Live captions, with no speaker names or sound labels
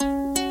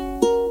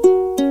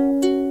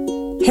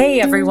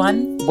Hey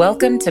everyone,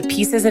 welcome to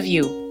Pieces of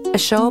You, a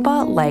show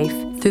about life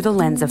through the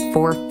lens of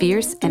four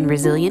fierce and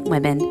resilient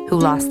women who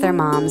lost their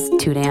moms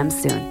too damn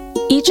soon.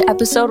 Each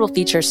episode will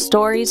feature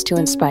stories to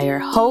inspire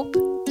hope,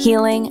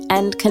 healing,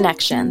 and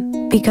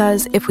connection.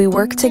 Because if we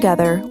work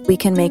together, we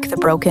can make the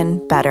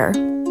broken better.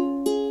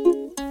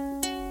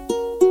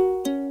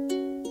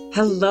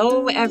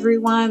 Hello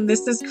everyone,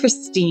 this is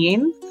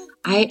Christine.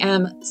 I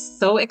am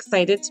so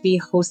excited to be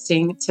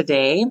hosting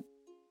today.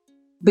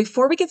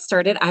 Before we get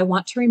started, I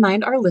want to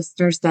remind our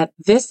listeners that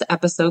this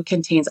episode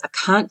contains a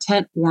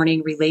content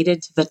warning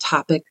related to the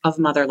topic of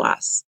mother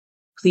loss.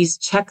 Please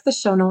check the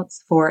show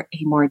notes for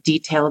a more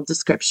detailed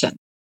description.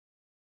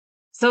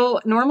 So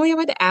normally I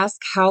would ask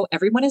how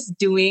everyone is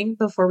doing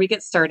before we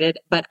get started,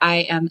 but I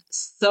am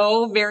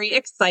so very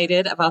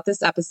excited about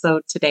this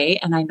episode today,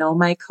 and I know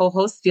my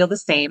co-hosts feel the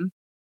same,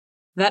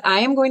 that I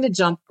am going to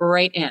jump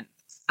right in.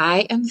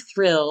 I am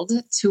thrilled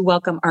to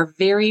welcome our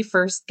very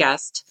first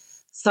guest,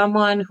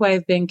 someone who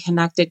I've been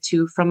connected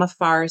to from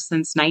afar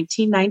since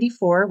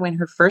 1994 when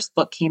her first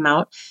book came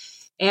out,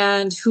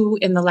 and who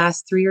in the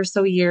last 3 or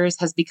so years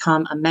has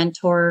become a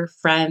mentor,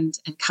 friend,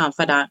 and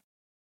confidant.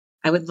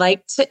 I would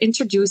like to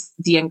introduce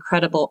the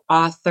incredible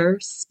author,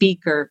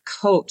 speaker,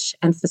 coach,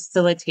 and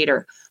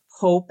facilitator,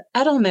 Hope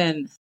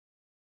Edelman.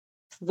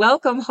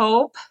 Welcome,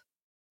 Hope.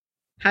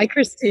 Hi,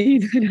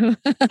 Christine.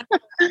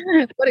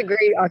 What a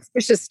great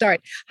auspicious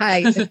start.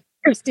 Hi,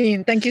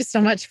 Christine. Thank you so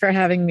much for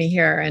having me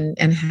here,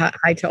 and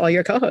hi to all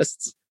your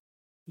co-hosts.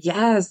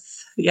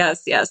 Yes.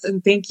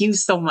 And thank you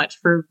so much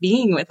for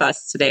being with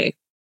us today.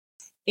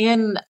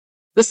 In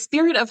the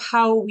spirit of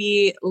how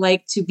we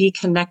like to be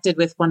connected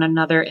with one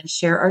another and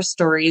share our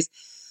stories,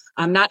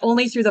 not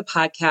only through the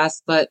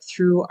podcast, but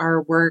through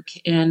our work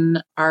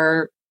in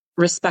our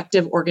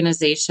respective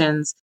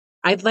organizations,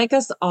 I'd like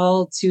us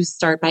all to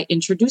start by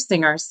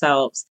introducing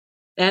ourselves.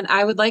 And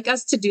I would like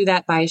us to do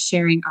that by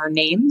sharing our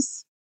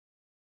names,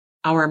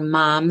 our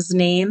mom's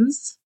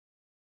names,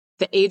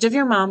 the age of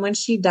your mom when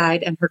she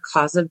died and her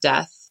cause of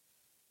death,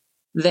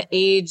 the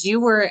age you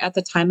were at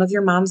the time of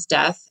your mom's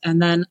death,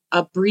 and then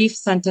a brief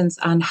sentence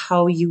on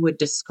how you would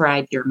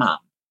describe your mom.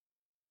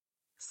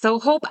 So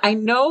Hope, I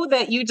know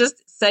that you just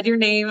said your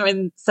name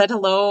and said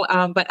hello,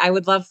 but I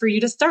would love for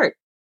you to start.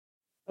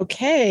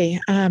 Okay.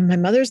 My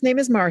mother's name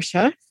is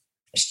Marcia.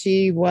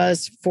 She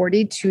was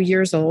 42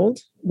 years old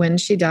when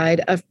she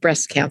died of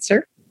breast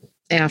cancer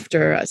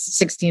after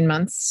 16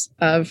 months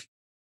of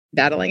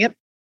battling it,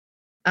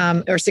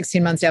 or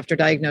 16 months after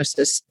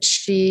diagnosis.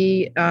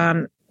 She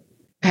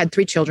had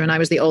 3 children. I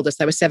was the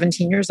oldest. I was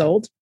 17 years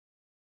old.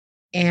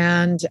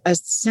 And a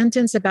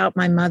sentence about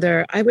my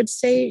mother, I would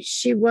say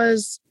she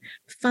was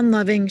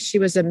fun-loving. She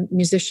was a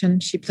musician.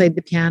 She played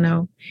the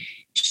piano.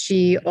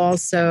 She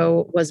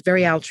also was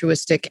very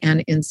altruistic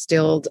and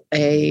instilled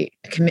a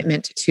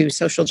commitment to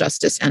social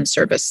justice and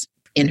service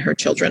in her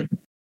children.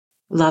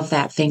 Love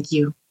that. Thank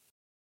you.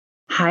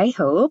 Hi,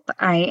 Hope.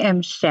 I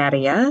am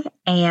Shadia,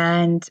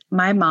 and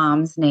my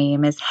mom's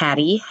name is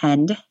Hattie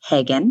Hend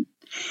Hagen,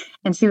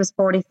 and she was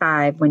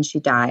 45 when she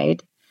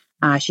died.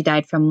 She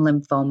died from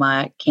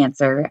lymphoma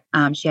cancer.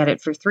 She had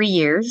it for 3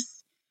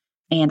 years,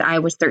 and I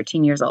was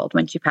 13 years old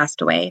when she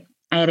passed away.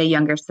 I had a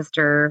younger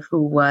sister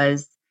who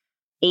was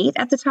 8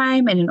 at the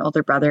time and an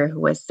older brother who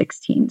was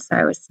 16. So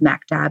I was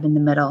smack dab in the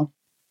middle.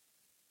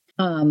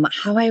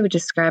 How I would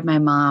describe my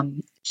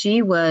mom,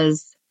 she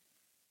was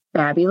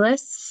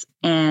fabulous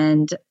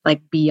and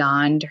like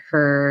beyond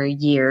her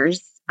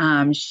years.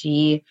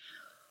 She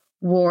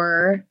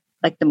wore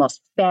like the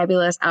most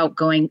fabulous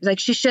outgoing, like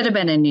she should have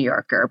been a New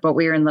Yorker, but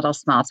we were in little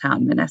small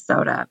town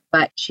Minnesota.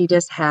 But she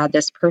just had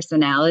this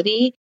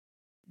personality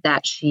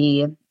that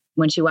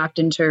when she walked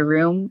into a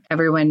room,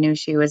 everyone knew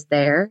she was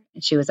there,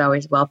 and she was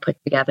always well put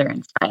together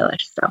and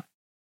stylish. So,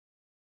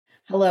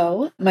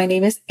 hello, my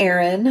name is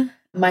Erin.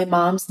 My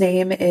mom's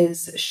name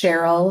is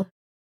Cheryl.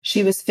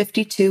 She was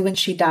 52 when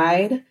she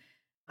died.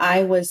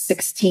 I was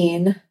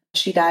 16.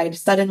 She died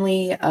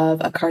suddenly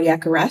of a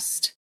cardiac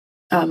arrest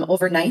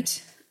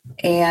overnight.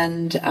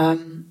 And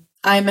I'm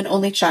an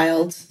only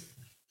child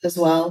as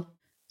well.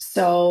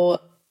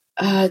 So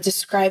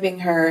describing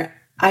her,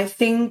 I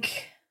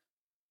think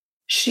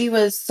she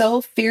was so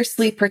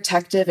fiercely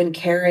protective and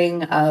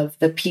caring of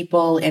the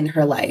people in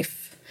her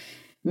life.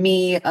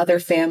 Me, other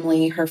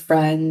family, her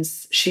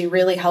friends. She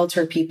really held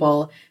her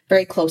people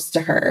very close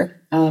to her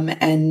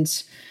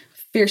and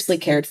fiercely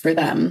cared for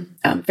them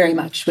very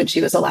much when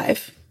she was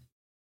alive.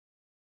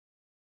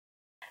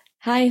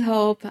 Hi,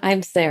 Hope.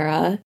 I'm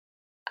Sarah.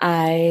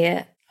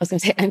 I was going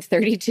to say I'm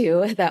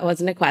 32. That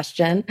wasn't a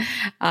question.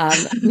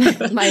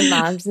 My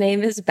mom's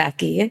name is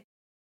Becky.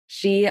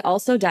 She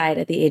also died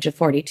at the age of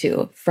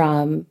 42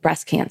 from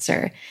breast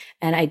cancer.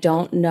 And I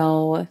don't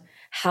know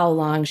how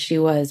long she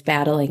was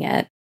battling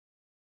it.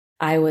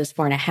 I was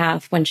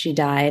 4.5 when she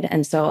died.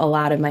 And so a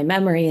lot of my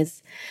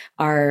memories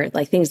are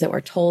like things that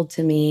were told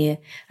to me.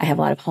 I have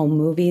a lot of home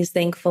movies,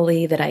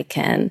 thankfully, that I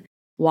can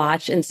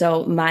watch. And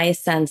so my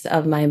sense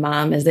of my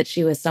mom is that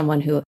she was someone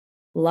who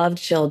loved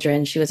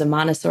children. She was a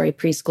Montessori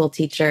preschool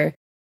teacher.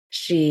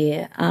 She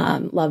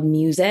loved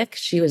music.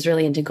 She was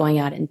really into going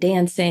out and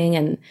dancing.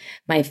 And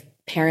my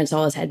parents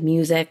always had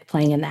music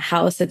playing in the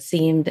house, it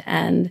seemed.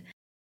 And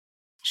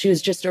she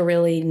was just a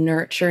really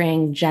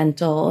nurturing,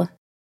 gentle,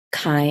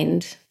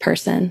 kind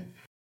person.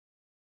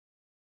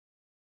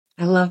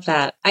 I love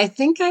that. I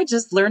think I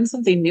just learned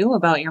something new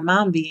about your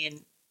mom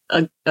being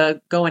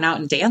going out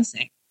and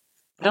dancing.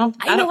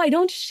 I know I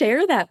don't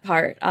share that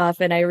part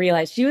often. I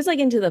realized she was like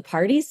into the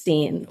party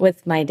scene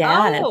with my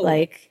dad. Oh.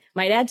 Like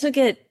my dad took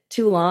it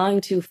too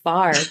long, too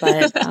far,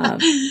 but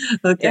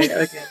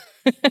okay.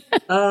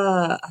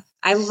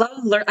 I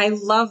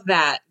love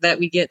that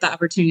we get the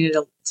opportunity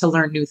to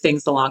learn new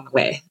things along the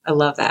way. I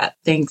love that.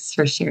 Thanks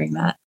for sharing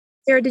that.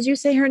 Sarah, did you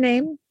say her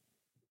name?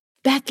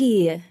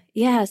 Becky.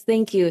 Yes,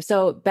 thank you.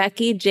 So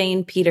Becky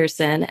Jane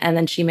Peterson, and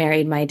then she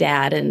married my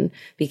dad and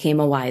became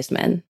a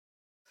Wiseman.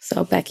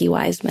 So Becky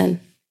Wiseman.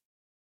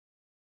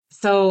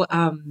 So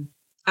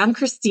I'm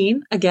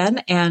Christine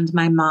again, and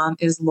my mom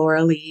is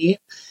Laura Lee.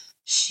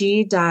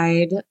 She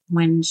died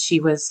when she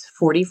was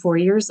 44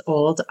 years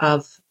old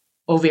of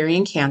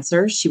ovarian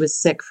cancer. She was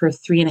sick for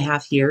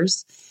 3.5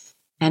 years,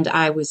 and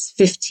I was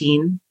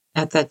 15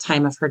 at the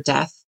time of her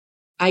death.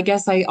 I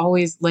guess I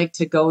always like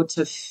to go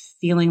to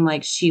feeling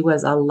like she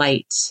was a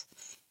light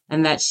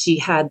and that she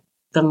had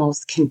the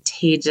most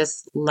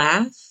contagious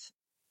laugh.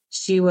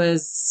 She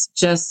was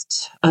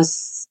just a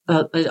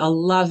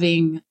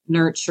loving,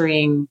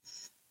 nurturing,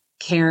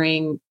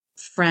 caring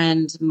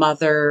friend,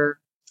 mother,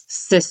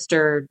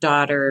 sister,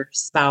 daughter,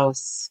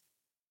 spouse.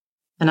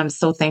 And I'm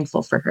so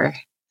thankful for her.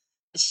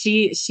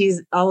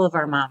 She's all of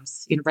our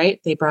moms, right?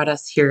 They brought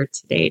us here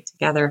today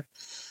together.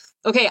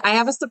 Okay, I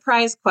have a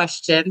surprise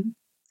question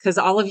because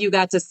all of you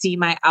got to see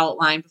my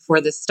outline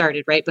before this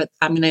started, right? But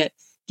I'm going to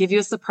give you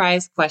a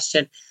surprise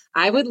question.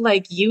 I would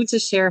like you to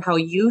share how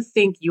you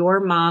think your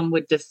mom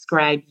would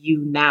describe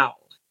you now.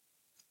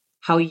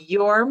 How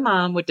your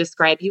mom would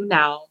describe you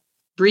now.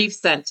 Brief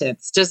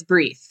sentence, just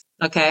brief,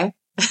 okay?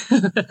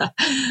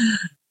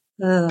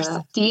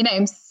 Christine,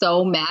 I'm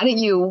so mad at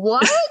you.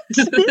 What?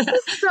 This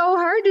is so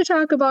hard to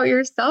talk about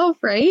yourself,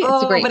 right?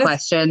 It's a great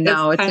question.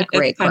 It's a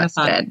great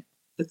question.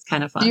 It's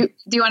kind of fun. Do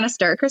you want to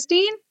start,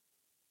 Christine?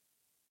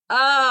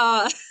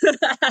 Oh,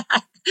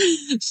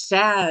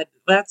 Shad,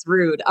 that's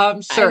rude.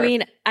 Sure. I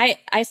mean,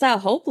 I saw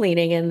Hope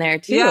leaning in there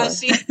too. Yeah,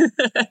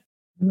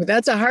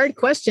 That's a hard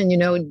question.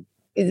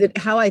 Is it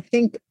how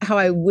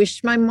I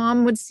wish my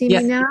mom would see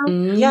me now?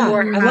 Yeah,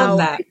 or I love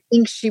that. I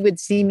think she would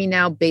see me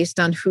now based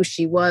on who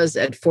she was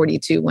at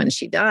 42 when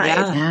she died.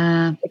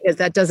 Yeah. Because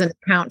that doesn't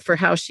account for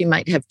how she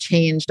might have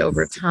changed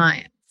over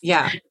time.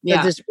 Yeah. So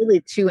there's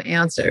really two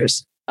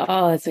answers.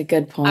 Oh, that's a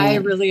good point. I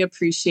really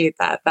appreciate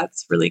that.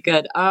 That's really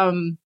good.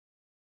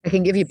 I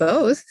can give you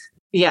both.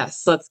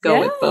 Yes, let's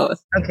go with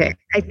both. Okay.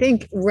 I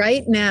think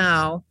right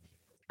now,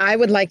 I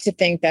would like to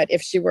think that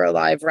if she were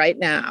alive right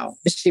now,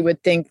 she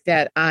would think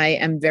that I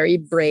am very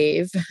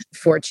brave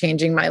for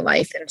changing my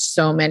life in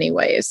so many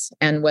ways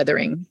and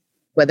weathering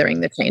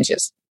the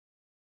changes.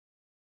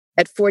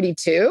 At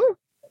 42,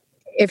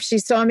 if she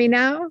saw me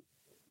now,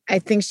 I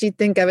think she'd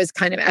think I was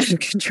kind of out of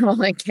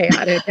control and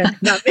chaotic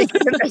and not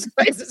making the best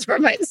places for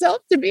myself,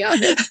 to be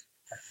honest.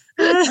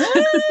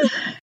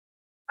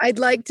 I'd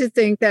like to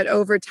think that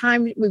over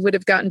time, we would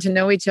have gotten to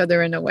know each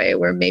other in a way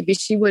where maybe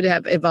she would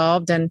have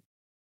evolved and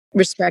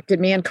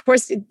respected me. And of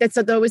course, that's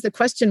always the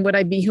question, would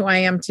I be who I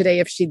am today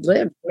if she'd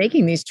lived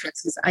making these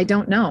choices? I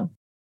don't know.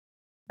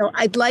 So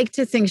I'd like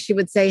to think she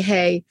would say,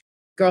 hey,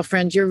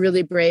 girlfriend, you're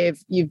really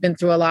brave. You've been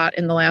through a lot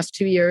in the last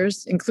 2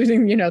 years,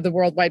 including, the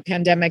worldwide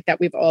pandemic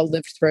that we've all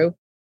lived through.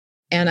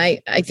 And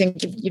I think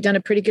you've done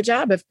a pretty good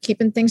job of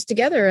keeping things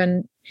together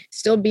and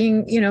still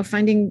being,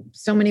 finding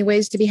so many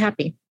ways to be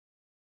happy.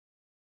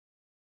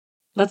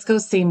 Let's go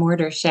same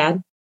order,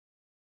 Shad.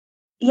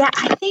 Yeah,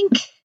 I think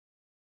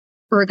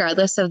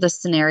regardless of the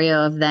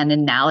scenario of then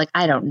and now,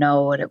 I don't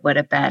know what it would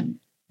have been,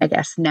 I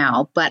guess,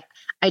 now, but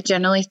I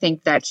generally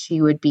think that she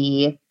would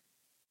be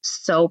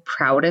so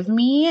proud of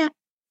me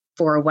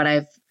for what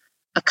I've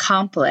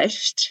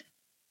accomplished,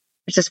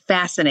 which is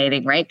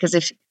fascinating, right? Because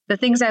if the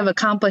things I've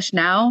accomplished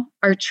now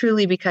are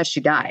truly because she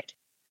died,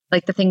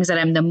 like the things that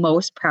I'm the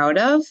most proud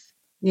of.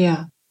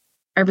 Yeah.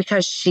 Are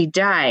because she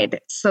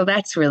died. So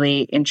that's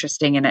really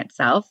interesting in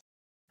itself.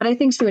 But I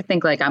think she would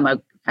think I'm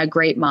a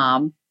great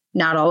mom.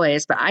 Not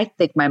always, but I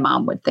think my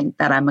mom would think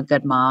that I'm a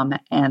good mom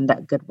and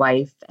a good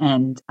wife.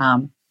 And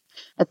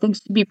I think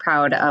she'd be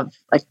proud of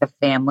the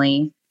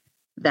family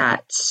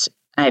that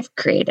I've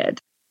created.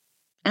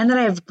 And that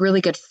I have really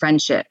good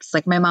friendships.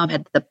 My mom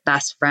had the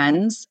best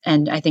friends.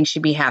 And I think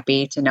she'd be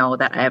happy to know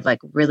that I have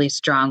really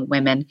strong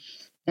women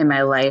in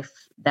my life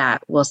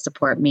that will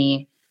support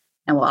me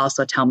and will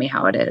also tell me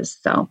how it is.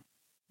 So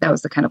that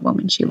was the kind of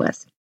woman she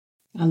was.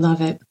 I love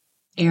it.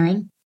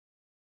 Erin?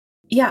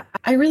 Yeah,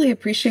 I really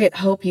appreciate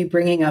Hope you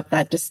bringing up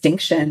that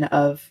distinction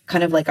of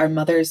kind of our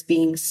mothers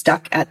being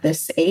stuck at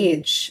this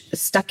age,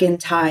 stuck in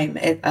time.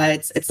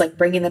 It's like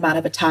bringing them out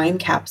of a time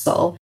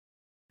capsule.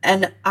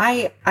 And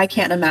I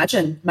can't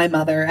imagine my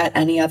mother at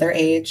any other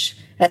age,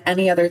 at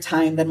any other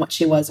time than what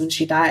she was when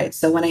she died.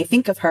 So when I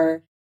think of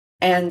her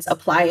and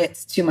apply it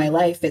to my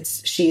life,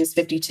 she is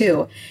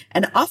 52.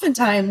 And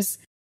oftentimes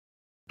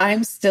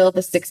I'm still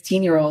the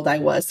 16-year-old I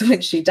was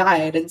when she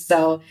died. And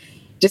so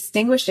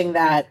distinguishing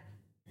that,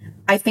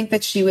 I think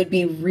that she would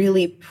be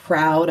really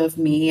proud of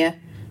me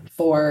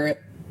for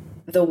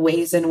the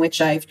ways in which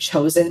I've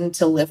chosen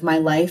to live my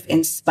life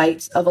in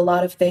spite of a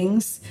lot of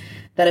things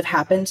that have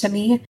happened to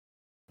me,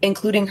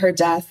 including her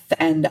death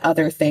and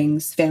other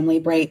things, family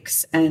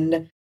breaks,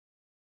 and,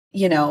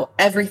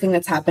 everything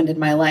that's happened in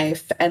my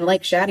life. And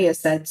like Shadia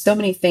said, so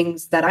many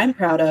things that I'm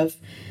proud of,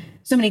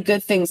 so many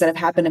good things that have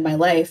happened in my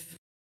life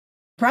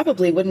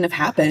probably wouldn't have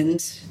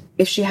happened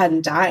if she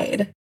hadn't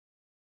died.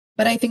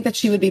 But I think that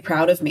she would be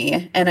proud of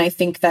me. And I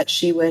think that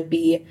she would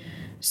be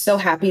so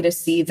happy to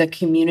see the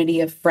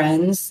community of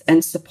friends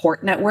and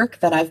support network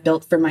that I've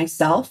built for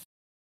myself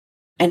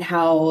and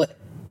how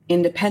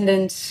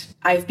independent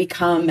I've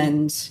become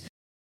and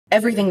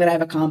everything that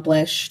I've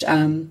accomplished.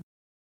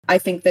 I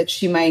think that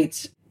she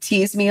might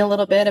tease me a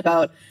little bit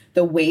about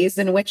the ways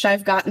in which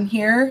I've gotten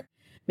here,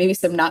 maybe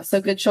some not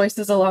so good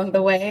choices along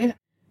the way.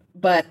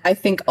 But I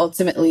think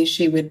ultimately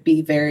she would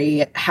be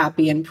very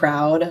happy and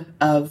proud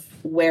of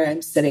where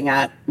I'm sitting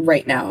at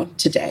right now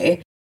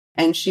today.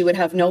 And she would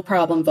have no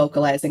problem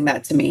vocalizing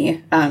that to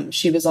me.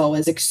 She was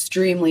always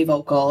extremely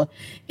vocal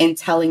in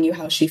telling you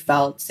how she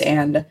felt,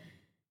 and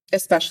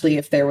especially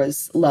if there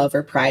was love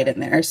or pride in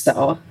there.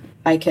 So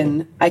I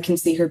can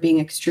see her being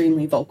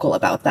extremely vocal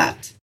about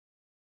that.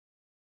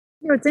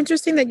 It's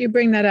interesting that you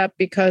bring that up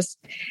because,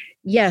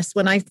 yes,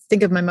 when I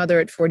think of my mother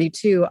at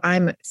 42,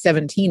 I'm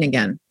 17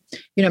 again.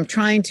 I'm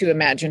trying to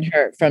imagine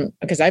her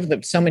because I've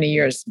lived so many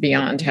years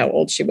beyond how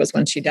old she was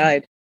when she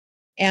died.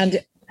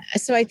 And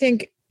so I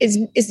think,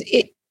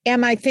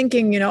 am I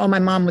thinking, my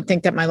mom would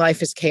think that my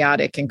life is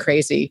chaotic and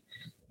crazy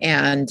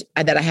and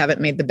that I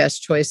haven't made the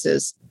best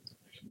choices.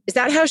 Is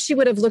that how she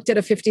would have looked at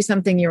a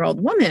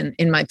 50-something-year-old woman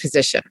in my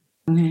position?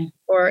 Mm-hmm.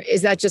 Or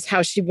is that just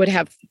how she would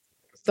have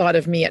thought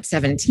of me at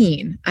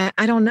 17?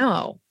 I don't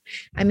know.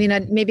 I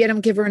mean, maybe I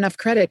don't give her enough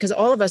credit because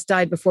all of us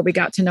died before we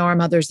got to know our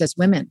mothers as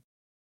women.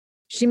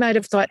 She might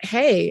have thought,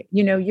 hey,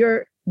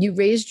 you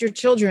raised your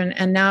children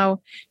and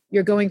now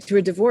you're going through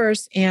a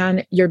divorce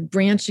and you're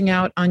branching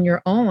out on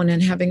your own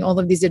and having all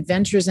of these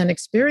adventures and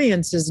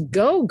experiences.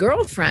 Go,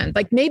 girlfriend.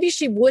 Like maybe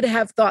she would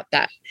have thought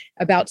that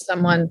about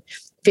someone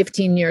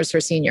 15 years her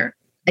senior.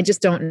 I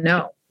just don't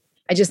know.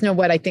 I just know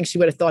what I think she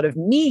would have thought of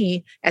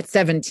me at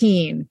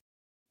 17,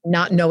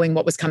 not knowing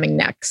what was coming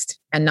next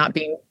and not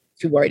being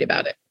too worried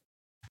about it.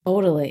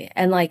 Totally.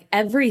 And like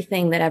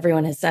everything that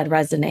everyone has said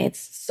resonates.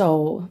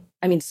 So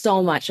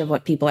much of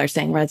what people are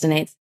saying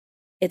resonates.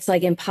 It's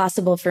like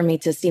impossible for me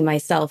to see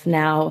myself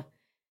now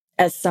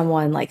as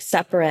someone like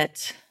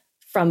separate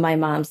from my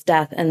mom's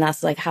death. And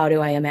that's like, how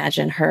do I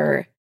imagine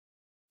her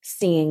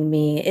seeing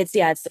me? It's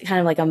kind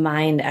of like a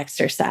mind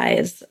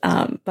exercise.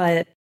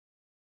 But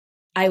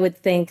I would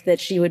think that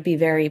she would be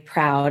very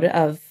proud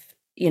of,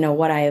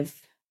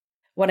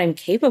 what I'm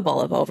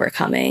capable of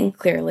overcoming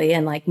clearly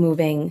and like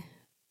moving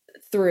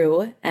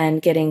through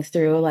and getting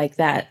through like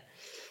that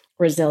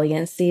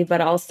resiliency.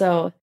 But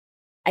also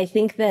I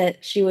think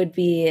that she would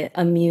be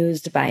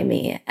amused by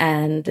me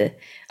and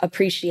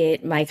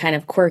appreciate my kind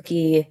of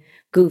quirky,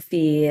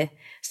 goofy,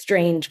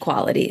 strange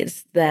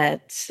qualities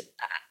that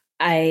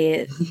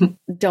I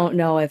don't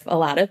know if a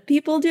lot of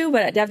people do,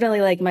 but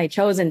definitely like my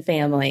chosen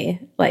family,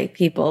 like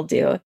people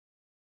do.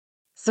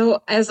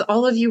 So as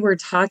all of you were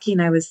talking,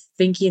 I was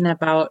thinking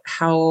about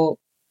how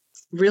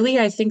really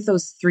I think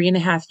those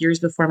 3.5 years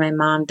before my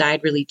mom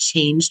died really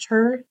changed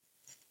her.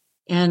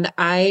 And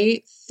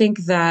I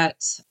think that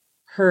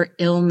her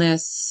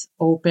illness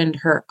opened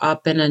her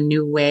up in a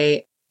new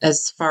way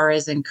as far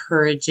as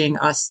encouraging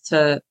us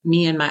I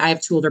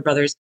have 2 older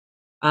brothers,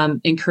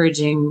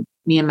 encouraging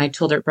me and my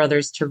 2 older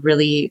brothers to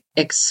really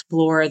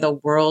explore the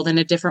world in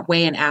a different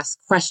way and ask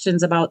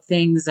questions about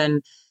things.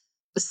 And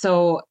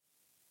so,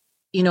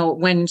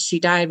 when she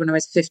died, when I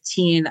was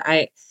 15,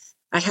 I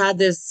had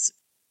this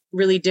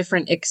really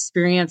different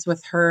experience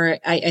with her.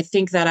 I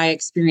think that I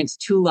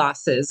experienced 2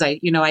 losses. I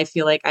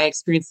feel like I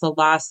experienced the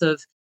loss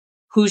of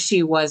who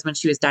she was when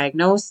she was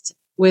diagnosed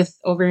with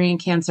ovarian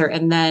cancer.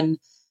 And then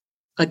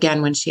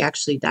again, when she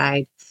actually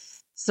died.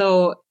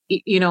 So,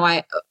 I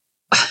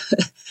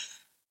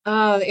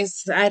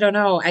don't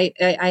know.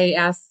 I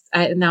asked,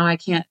 now I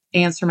can't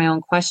answer my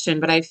own question,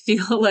 but I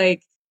feel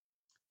like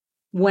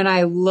when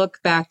I look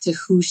back to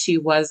who she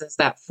was as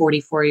that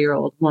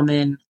 44-year-old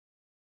woman,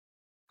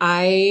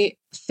 I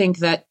think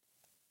that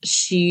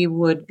she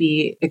would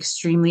be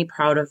extremely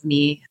proud of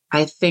me.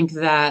 I think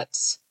that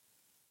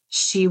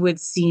she would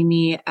see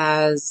me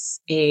as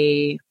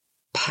a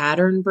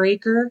pattern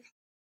breaker.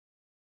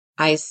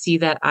 I see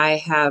that I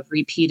have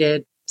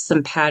repeated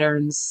some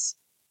patterns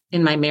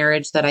in my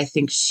marriage that I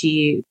think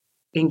she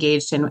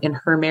engaged in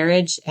her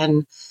marriage.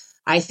 And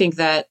I think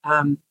that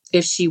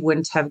if she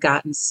wouldn't have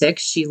gotten sick,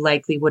 she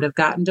likely would have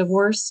gotten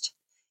divorced.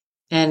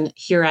 And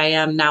here I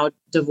am now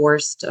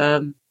divorced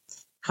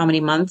how many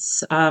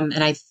months.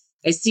 And I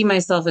see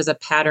myself as a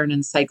pattern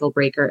and cycle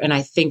breaker. And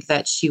I think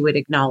that she would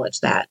acknowledge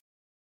that.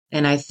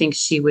 And I think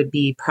she would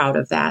be proud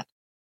of that.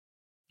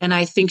 And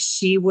I think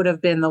she would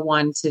have been the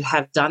one to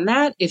have done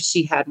that if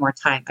she had more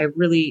time. I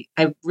really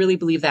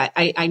believe that.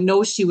 I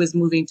know she was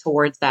moving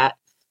towards that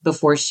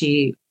before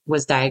she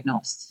was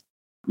diagnosed.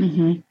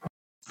 Mm-hmm.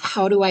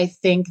 How do I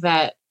think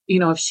that,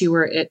 if she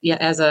were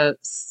as a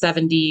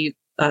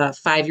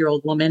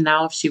 75-year-old woman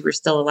now, if she were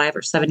still alive,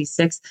 or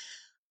 76,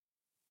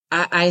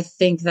 I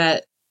think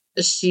that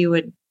she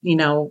would,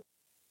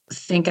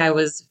 think I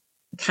was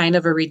kind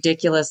of a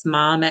ridiculous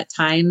mom at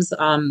times,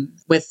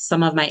 with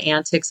some of my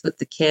antics with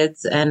the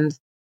kids. And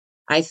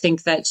I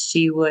think that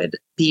she would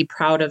be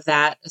proud of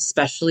that,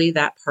 especially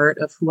that part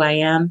of who I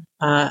am,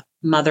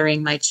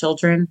 mothering my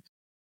children.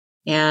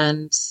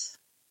 And,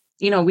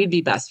 we'd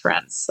be best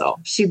friends. So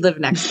she'd live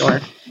next door.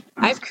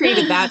 I've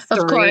created that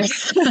story. Of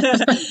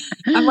course.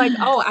 I'm like,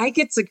 oh, I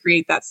get to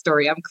create that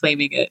story. I'm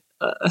claiming it.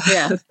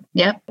 Yeah.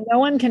 Yep. No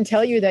one can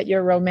tell you that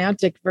your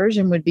romantic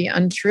version would be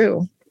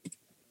untrue.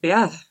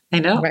 Yeah, I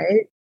know.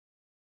 Right.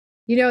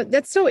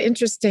 That's so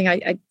interesting.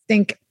 I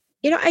think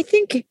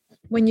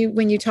when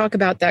you talk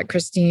about that,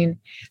 Christine,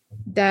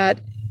 that,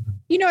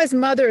 as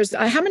mothers,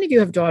 how many of you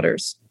have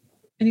daughters?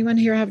 Anyone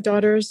here have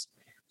daughters?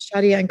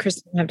 Shadia and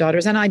Christine have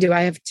daughters, and I do.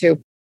 I have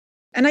two.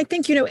 And I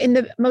think, in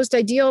the most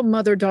ideal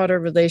mother-daughter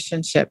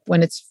relationship,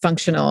 when it's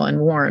functional and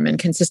warm and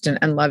consistent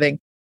and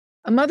loving,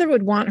 a mother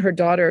would want her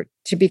daughter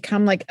to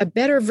become like a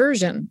better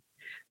version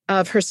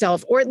of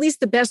herself, or at least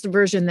the best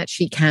version that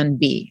she can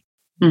be.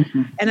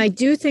 Mm-hmm. And I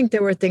do think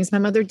there were things my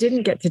mother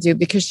didn't get to do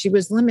because she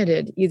was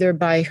limited either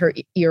by her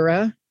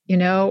era,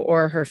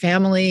 or her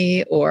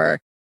family, or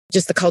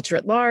just the culture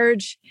at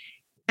large.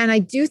 And I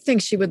do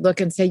think she would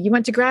look and say, you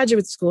went to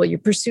graduate school, you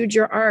pursued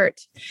your art,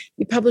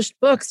 you published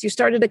books, you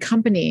started a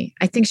company.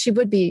 I think she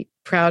would be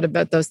proud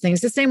about those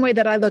things. The same way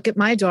that I look at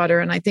my daughter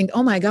and I think,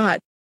 oh my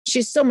God,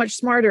 she's so much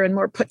smarter and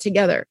more put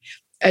together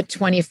at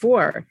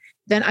 24.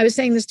 Then I was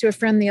saying this to a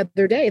friend the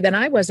other day than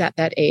I was at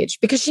that age,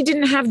 because she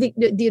didn't have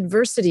the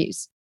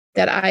adversities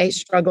that I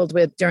struggled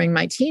with during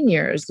my teen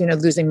years,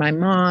 losing my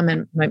mom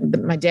and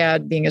my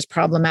dad being as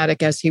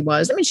problematic as he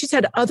was. I mean, she's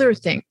had other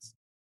things,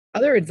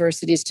 other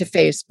adversities to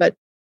face, but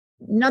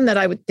none that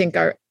I would think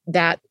are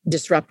that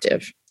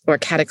disruptive or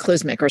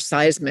cataclysmic or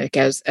seismic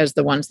as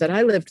the ones that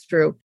I lived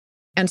through.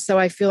 And so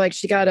I feel like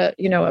she got a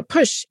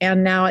push.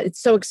 And now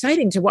it's so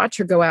exciting to watch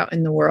her go out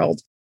in the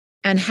world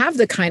and have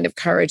the kind of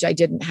courage I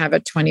didn't have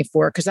at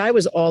 24, because I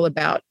was all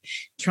about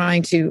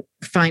trying to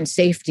find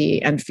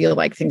safety and feel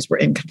like things were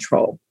in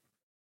control.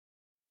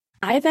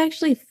 I've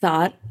actually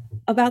thought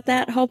about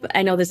that, Hope.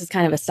 I know this is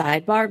kind of a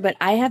sidebar, but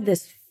I have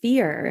this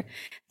fear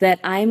that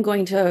I'm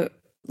going to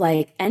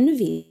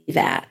envy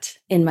that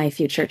in my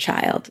future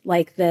child,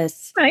 like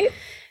this. Right.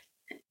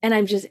 And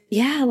I'm just,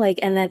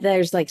 and that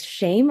there's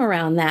shame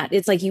around that.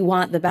 It's like you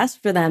want the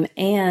best for them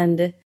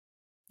and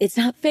it's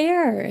not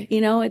fair.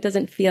 It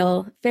doesn't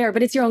feel fair,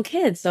 but it's your own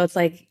kids. So it's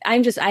like,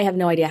 I have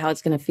no idea how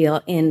it's going to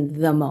feel in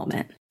the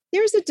moment.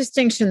 There's a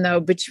distinction though,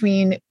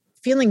 between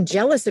feeling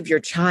jealous of your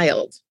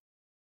child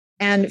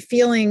and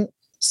feeling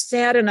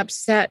sad and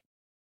upset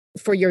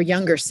for your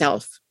younger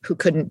self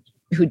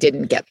who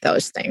didn't get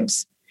those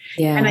things.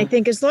 Yeah. And I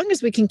think as long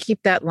as we can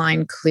keep that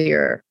line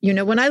clear,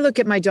 when I look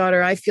at my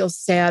daughter, I feel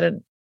sad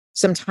and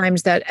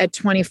sometimes that at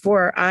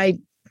 24, I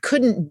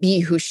couldn't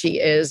be who she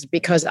is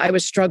because I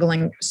was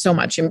struggling so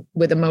much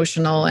with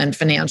emotional and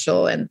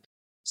financial and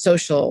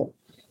social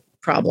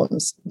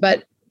problems,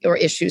 or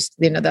issues,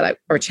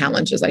 or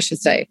challenges, I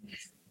should say.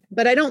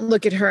 But I don't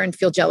look at her and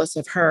feel jealous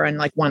of her and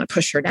want to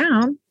push her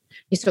down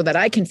so that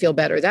I can feel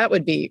better. That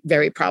would be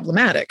very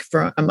problematic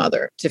for a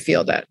mother to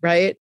feel that,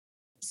 right?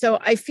 So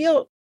I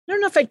don't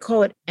know if I'd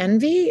call it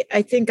envy.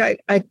 I think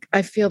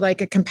I feel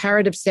like a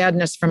comparative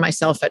sadness for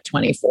myself at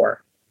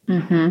 24.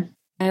 Mm-hmm.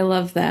 I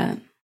love that.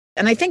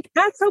 And I think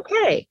that's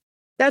okay.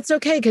 That's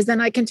okay, because then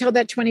I can tell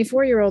that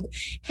 24-year-old,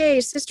 hey,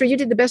 sister, you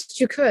did the best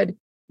you could.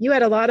 You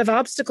had a lot of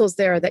obstacles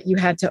there that you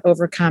had to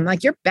overcome.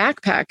 Like your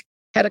backpack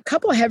had a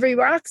couple heavy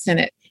rocks in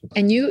it,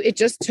 and it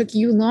just took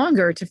you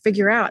longer to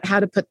figure out how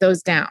to put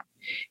those down.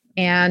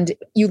 And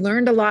you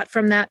learned a lot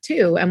from that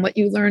too. And what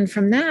you learned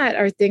from that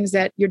are things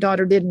that your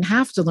daughter didn't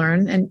have to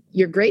learn. And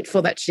you're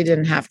grateful that she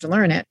didn't have to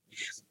learn it.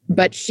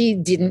 But she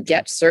didn't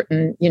get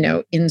certain,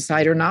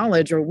 insider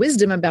knowledge or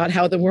wisdom about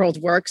how the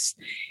world works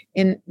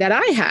that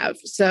I have.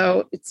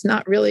 So it's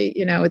not really,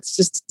 it's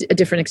just a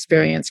different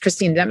experience.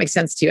 Christine, that makes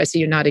sense to you. I see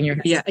you nodding your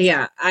head.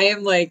 Yeah. I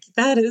am like,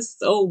 that is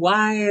so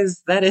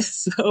wise. That is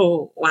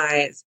so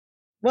wise.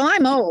 Well,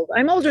 I'm old.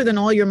 I'm older than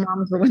all your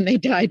moms were when they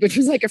died, which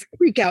was like a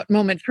freak out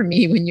moment for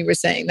me when you were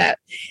saying that.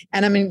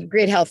 And I'm in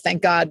great health,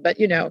 thank God. But,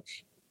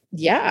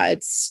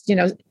 it's,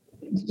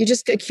 you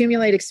just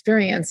accumulate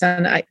experience.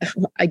 And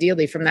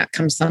ideally from that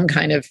comes some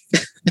kind of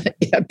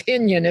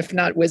opinion, if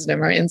not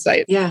wisdom or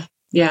insight. Yeah.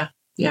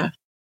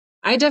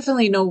 I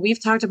definitely know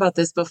we've talked about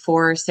this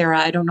before, Sarah.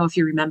 I don't know if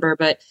you remember,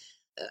 but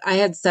I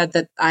had said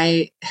that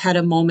I had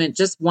a moment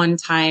just one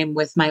time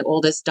with my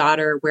oldest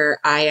daughter where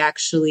I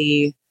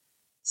actually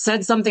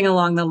said something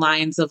along the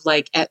lines of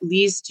like, at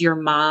least your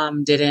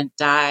mom didn't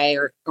die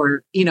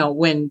or,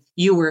 when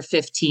you were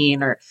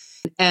 15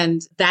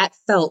 and that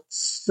felt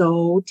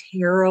so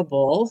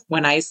terrible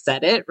when I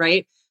said it,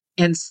 right?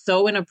 And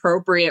so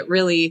inappropriate,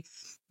 really.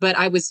 But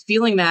I was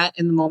feeling that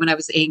in the moment. I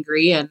was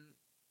angry and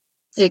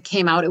it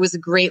came out. It was a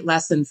great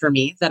lesson for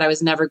me that I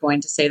was never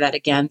going to say that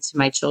again to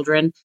my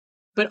children.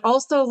 But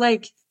also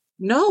like,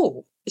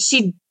 no,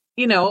 she,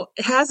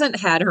 hasn't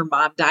had her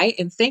mom die.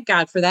 And thank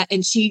God for that.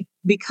 And she,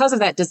 because of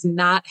that, does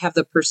not have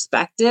the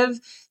perspective,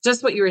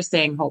 just what you were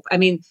saying, Hope. I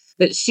mean,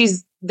 that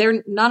she's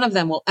there. None of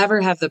them will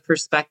ever have the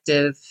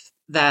perspective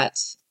that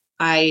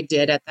I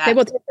did at that. They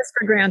will take this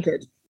for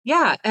granted.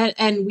 Yeah.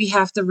 And we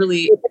have to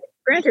really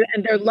granted,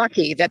 and they're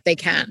lucky that they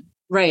can.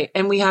 Right.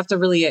 And we have to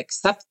really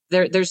accept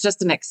there's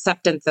just an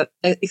acceptance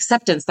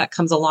that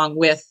comes along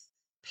with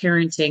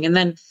parenting. And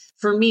then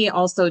for me,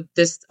 also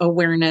this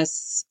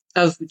awareness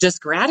of just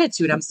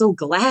gratitude. I'm so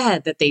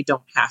glad that they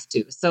don't have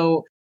to.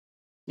 So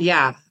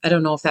yeah, I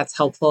don't know if that's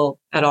helpful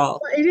at all.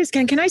 Well, it is.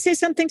 Can I say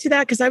something to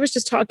that? Because I was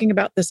just talking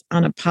about this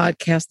on a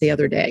podcast the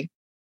other day,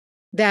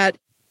 that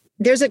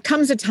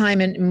comes a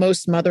time in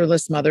most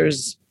motherless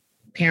mothers'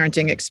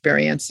 parenting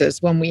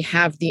experiences when we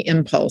have the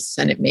impulse,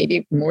 and it may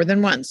be more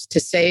than once, to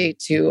say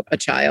to a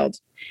child,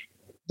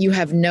 you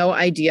have no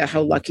idea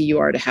how lucky you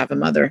are to have a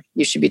mother.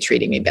 You should be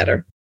treating me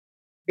better.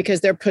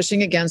 Because they're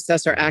pushing against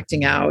us or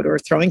acting out or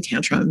throwing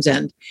tantrums.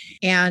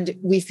 And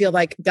we feel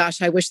like,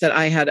 gosh, I wish that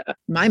I had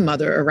my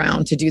mother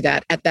around to do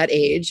that at that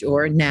age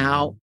or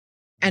now.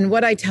 And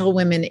what I tell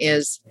women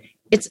is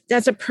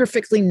that's a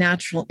perfectly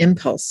natural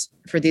impulse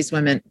for these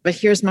women. But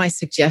here's my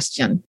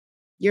suggestion.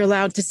 You're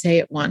allowed to say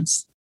it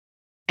once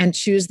and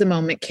choose the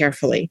moment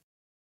carefully.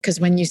 Because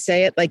when you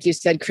say it, like you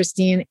said,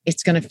 Christine,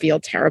 it's going to feel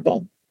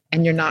terrible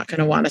and you're not going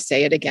to want to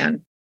say it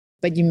again.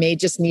 But you may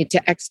just need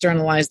to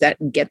externalize that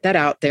and get that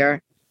out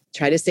there.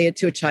 Try to say it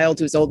to a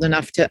child who's old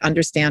enough to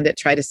understand it.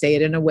 Try to say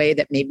it in a way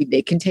that maybe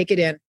they can take it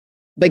in.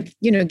 But,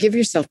 give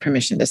yourself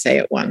permission to say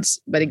it once.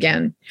 But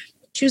again,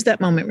 choose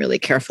that moment really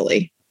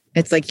carefully.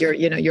 It's like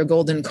your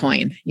golden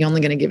coin. You're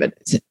only going to give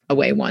it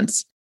away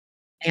once.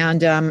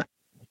 And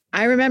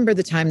I remember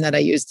the time that I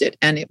used it.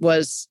 And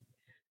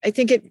I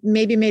think it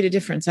maybe made a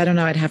difference. I don't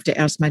know. I'd have to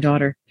ask my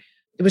daughter.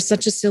 It was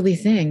such a silly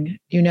thing.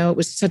 It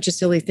was such a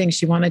silly thing.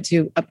 She wanted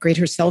to upgrade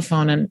her cell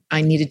phone and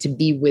I needed to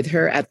be with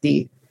her at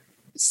the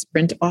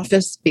Sprint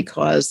office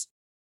because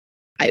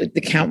the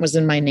account was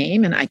in my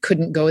name and I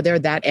couldn't go there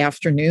that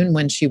afternoon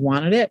when she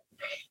wanted it.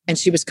 And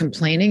she was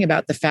complaining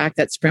about the fact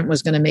that Sprint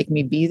was going to make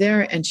me be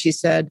there. And she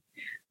said,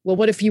 well,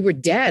 what if you were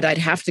dead? I'd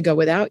have to go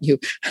without you.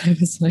 I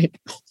was like,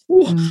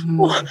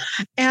 oh.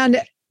 And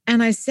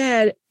I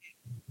said,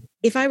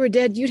 if I were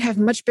dead, you'd have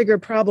much bigger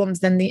problems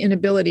than the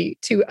inability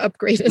to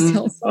upgrade a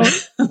cell phone.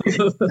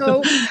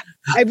 So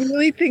I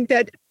really think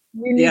that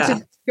you need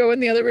to go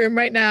in the other room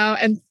right now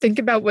and think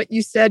about what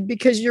you said,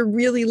 because you're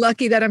really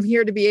lucky that I'm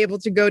here to be able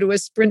to go to a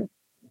Sprint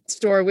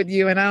store with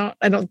you. And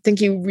I don't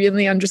think you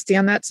really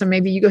understand that. So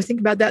maybe you go think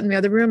about that in the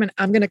other room, and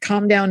I'm going to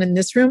calm down in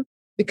this room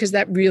because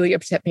that really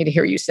upset me to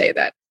hear you say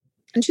that.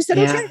 And she said,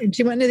 okay. And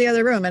she went into the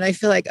other room. And I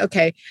feel like,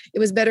 okay, it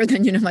was better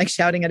than, like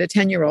shouting at a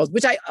 10-year-old,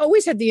 which I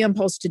always had the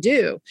impulse to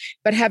do.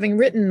 But having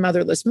written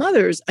Motherless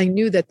Mothers, I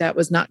knew that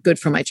was not good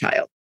for my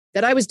child,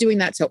 that I was doing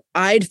that so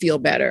I'd feel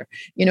better.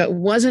 I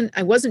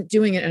wasn't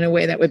doing it in a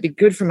way that would be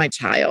good for my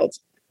child.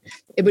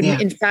 It would,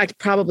 in fact,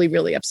 probably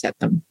really upset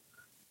them.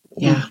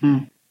 Yeah,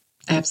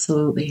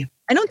 absolutely.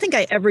 I don't think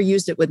I ever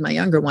used it with my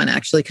younger one,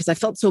 actually, because I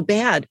felt so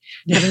bad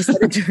having said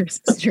it to her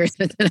sisters.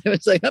 And then I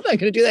was like, I'm not going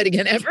to do that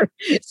again ever.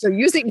 So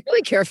use it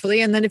really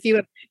carefully. And then if you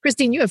have,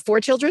 Christine, you have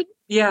 4 children?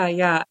 Yeah.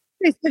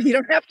 You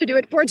don't have to do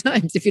it 4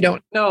 times if you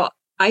don't. No,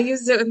 I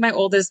used it with my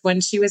oldest when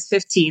she was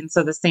 15.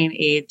 So the same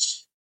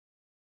age,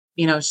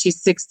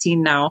 she's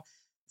 16 now,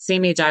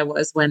 same age I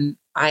was when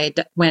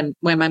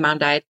my mom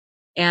died.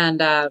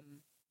 And,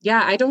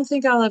 I don't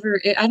think it'll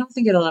ever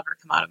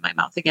come out of my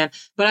mouth again.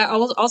 But I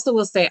also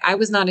will say I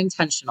was not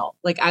intentional.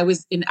 Like I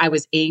was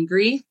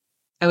angry.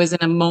 I was in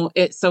a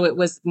moment. So it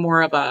was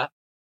more of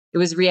it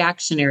was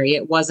reactionary.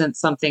 It wasn't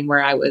something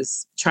where I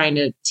was trying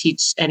to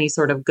teach any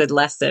sort of good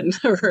lesson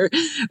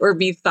or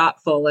be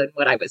thoughtful in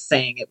what I was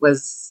saying. It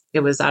was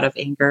out of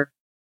anger.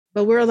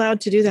 But we're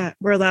allowed to do that.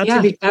 We're allowed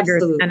to be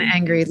triggered absolutely. And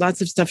angry. Lots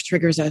of stuff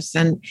triggers us,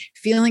 and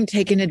feeling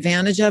taken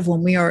advantage of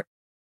when we are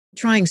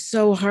trying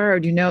so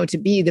hard, to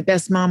be the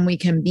best mom we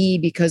can be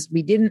because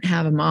we didn't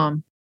have a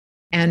mom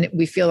and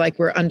we feel like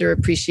we're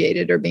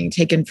underappreciated or being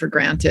taken for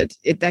granted.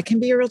 That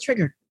can be a real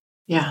trigger.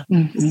 Yeah,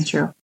 it's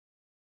true.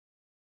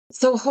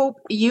 So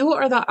Hope, you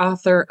are the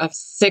author of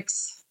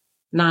 6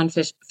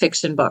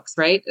 nonfiction books,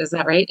 right? Is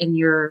that right? And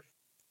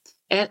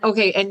are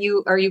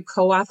you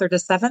co-authored a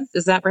 7th?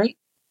 Is that right?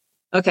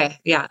 Okay.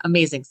 Yeah.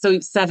 Amazing. So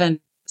 7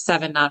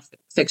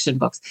 nonfiction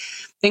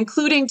books,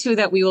 including 2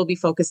 that we will be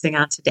focusing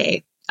on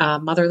today.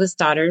 Motherless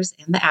Daughters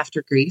and The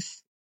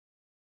Aftergrief.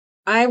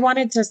 I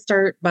wanted to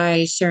start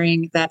by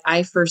sharing that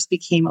I first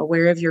became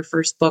aware of your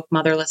first book,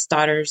 Motherless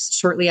Daughters,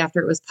 shortly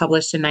after it was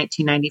published in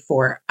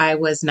 1994. I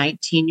was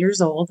 19 years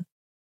old.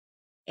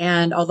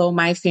 And although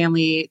my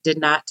family did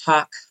not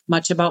talk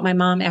much about my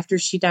mom after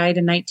she died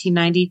in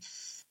 1990,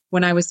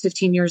 when I was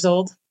 15 years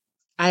old,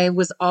 I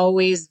was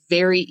always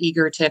very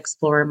eager to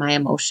explore my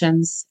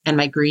emotions and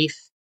my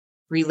grief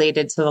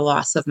related to the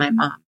loss of my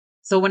mom.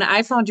 So when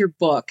I found your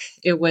book,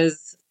 it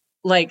was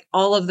like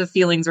all of the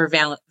feelings were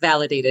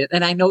validated.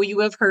 And I know you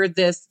have heard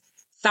this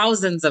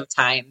thousands of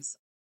times,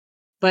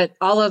 but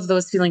all of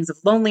those feelings of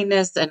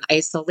loneliness and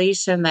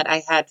isolation that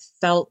I had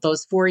felt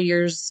those 4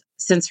 years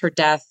since her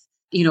death,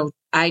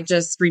 I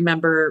just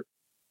remember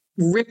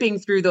ripping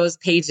through those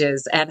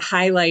pages and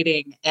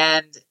highlighting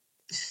and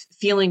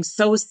feeling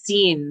so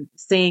seen,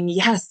 saying,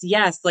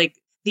 yes, like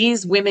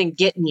these women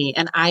get me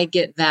and I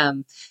get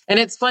them. And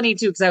it's funny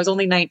too, because I was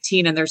only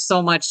 19 and there's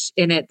so much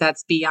in it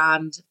that's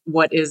beyond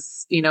what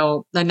is, the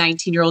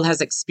 19-year-old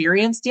has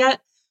experienced yet.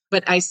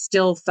 But I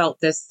still felt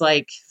this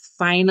like,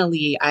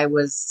 finally, I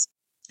was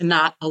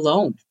not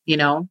alone,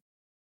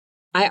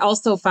 I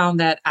also found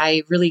that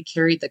I really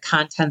carried the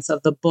contents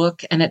of the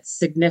book and its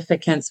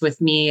significance with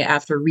me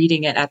after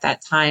reading it at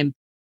that time.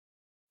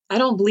 I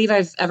don't believe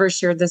I've ever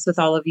shared this with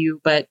all of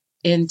you, but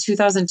in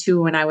 2002,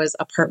 when I was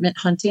apartment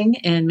hunting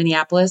in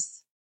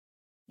Minneapolis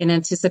in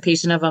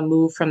anticipation of a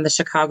move from the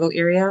Chicago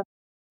area,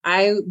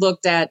 I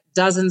looked at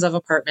dozens of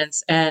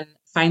apartments and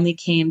finally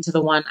came to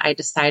the one I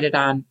decided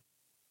on.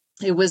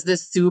 It was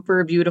this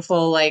super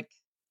beautiful, like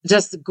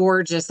just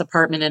gorgeous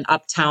apartment in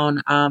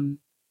Uptown.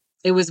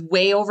 It was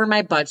way over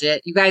my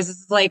budget. You guys,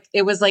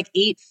 it was like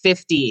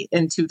 $850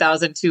 in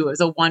 2002. It was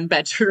a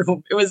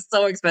 1-bedroom. It was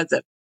so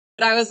expensive.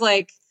 But I was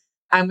like,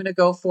 I'm going to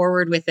go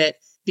forward with it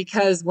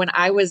because when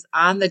I was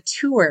on the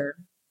tour,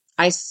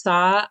 I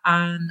saw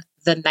on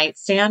the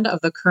nightstand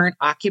of the current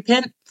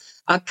occupant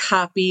a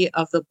copy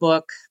of the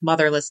book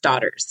Motherless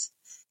Daughters.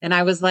 And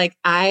I was like,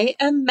 I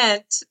am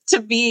meant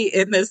to be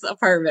in this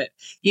apartment,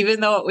 even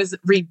though it was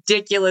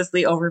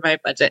ridiculously over my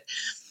budget.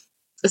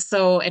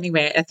 So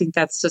anyway, I think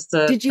that's just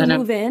Did you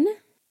move in?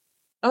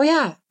 Oh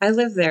yeah, I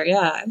live there.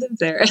 Yeah, I live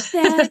there.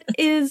 That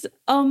is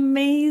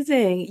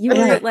amazing. You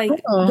were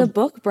the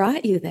book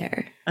brought you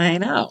there. I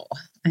know.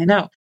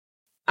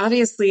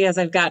 Obviously, as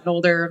I've gotten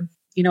older,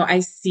 I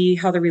see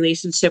how the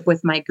relationship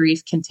with my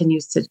grief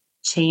continues to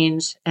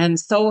change. And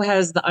so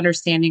has the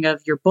understanding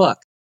of your book.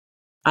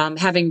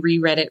 Having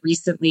reread it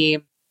recently,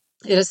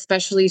 it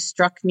especially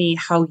struck me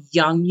how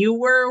young you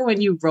were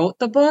when you wrote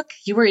the book.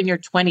 You were in your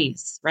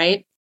 20s,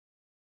 right?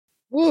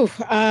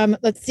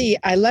 Let's see.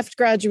 I left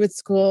graduate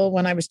school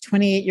when I was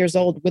 28 years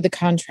old with a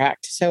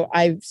contract. So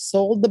I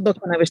sold the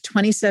book when I was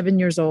 27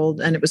 years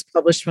old and it was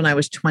published when I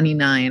was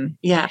 29.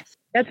 Yeah.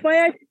 That's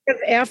why I think of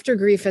After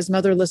Grief as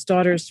Motherless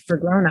Daughters for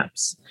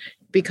Grownups,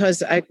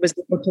 because I was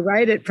able to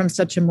write it from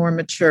such a more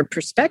mature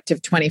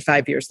perspective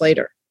 25 years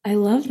later. I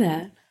love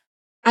that.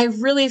 I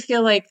really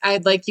feel like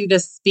I'd like you to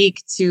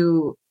speak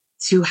to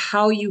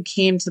how you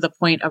came to the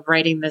point of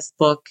writing this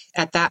book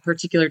at that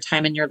particular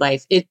time in your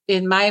life. It,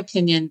 in my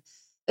opinion,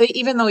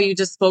 even though you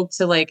just spoke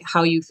to like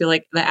how you feel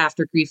like the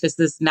After Grief is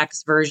this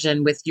next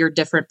version with your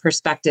different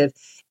perspective,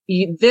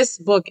 this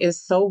book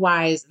is so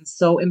wise and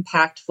so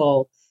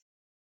impactful.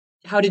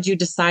 How did you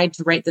decide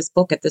to write this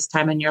book at this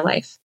time in your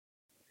life?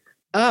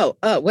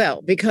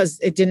 Well, because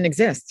it didn't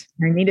exist.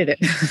 I needed it.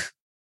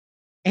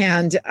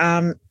 And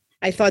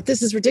I thought,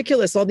 this is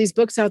ridiculous. All these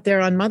books out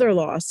there on mother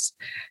loss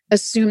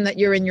assume that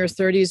you're in your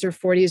 30s or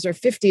 40s or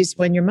 50s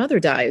when your mother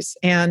dies.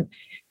 And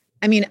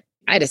I mean,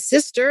 I had a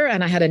sister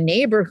and I had a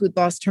neighbor who'd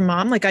lost her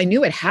mom. Like I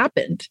knew it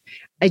happened.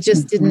 I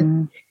just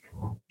didn't.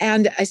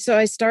 And so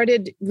I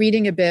started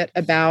reading a bit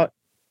about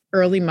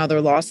early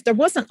mother loss. There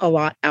wasn't a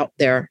lot out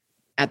there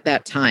at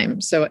that time.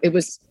 So it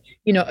was,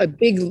 a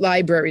big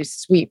library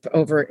sweep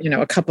over,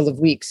 a couple of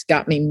weeks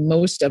got me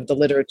most of the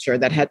literature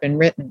that had been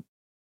written.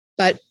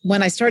 But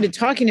when I started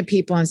talking to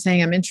people and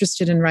saying, I'm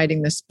interested in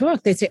writing this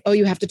book, they'd say, oh,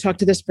 you have to talk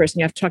to this person.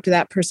 You have to talk to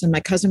that person. My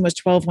cousin was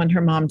 12 when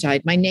her mom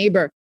died. My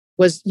neighbor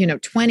was,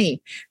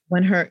 20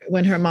 when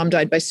her mom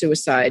died by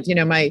suicide.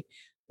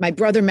 My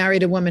brother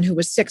married a woman who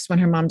was 6 when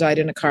her mom died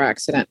in a car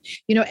accident.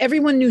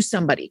 Everyone knew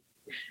somebody.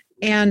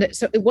 And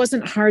so it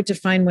wasn't hard to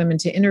find women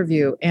to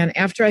interview. And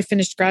after I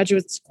finished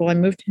graduate school, I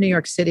moved to New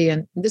York City.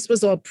 And this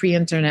was all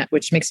pre-internet,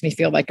 which makes me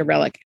feel like a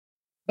relic.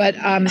 But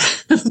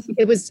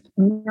it was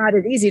not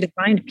as easy to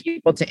find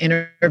people to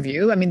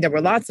interview. I mean, there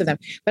were lots of them.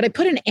 But I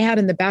put an ad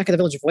in the back of the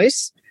Village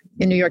Voice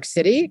in New York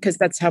City, because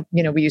that's how,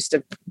 we used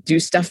to do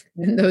stuff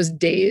in those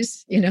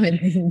days, in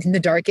the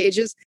dark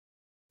ages.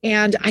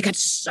 And I got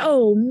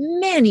so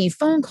many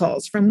phone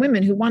calls from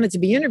women who wanted to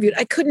be interviewed.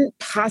 I couldn't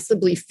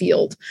possibly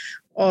field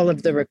all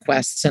of the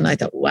requests. And I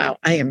thought, wow,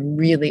 I am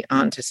really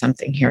onto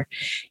something here.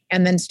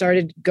 And then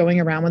started going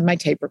around with my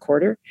tape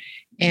recorder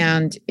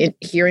and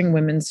hearing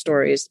women's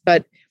stories.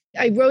 But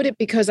I wrote it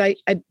because I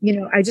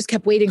just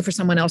kept waiting for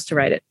someone else to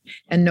write it,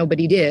 and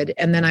nobody did.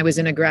 And then I was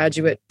in a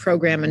graduate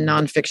program in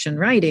nonfiction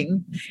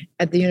writing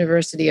at the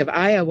University of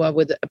Iowa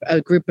with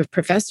a group of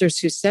professors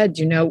who said,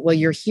 well,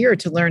 you're here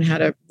to learn how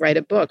to write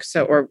a book,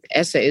 or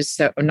essays,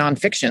 or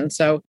nonfiction.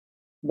 So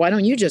why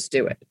don't you just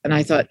do it? And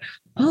I thought,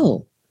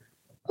 oh,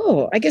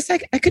 oh, I guess I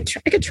could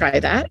try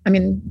that. I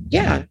mean,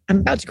 yeah, I'm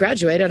about to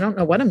graduate. I don't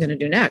know what I'm going to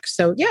do next.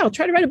 So yeah, I'll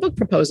try to write a book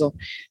proposal.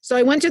 So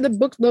I went to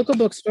the local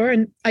bookstore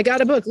and I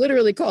got a book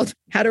literally called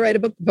How to Write a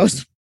Book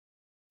Proposal.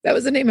 That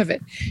was the name of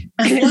it.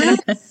 I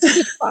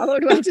just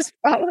followed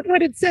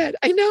what it said.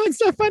 I know, it's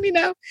so funny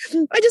now.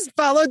 I just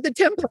followed the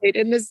template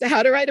in this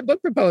How to Write a Book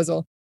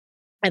Proposal.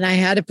 And I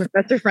had a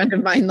professor friend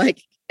of mine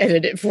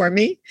edit it for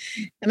me.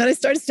 And then I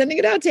started sending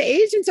it out to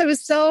agents. I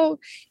was so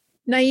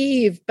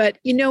naive. But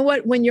you know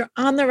what? When you're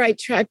on the right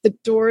track, the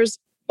doors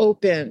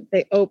open.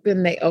 They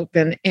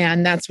open.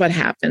 And that's what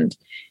happened.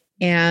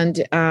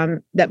 And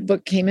that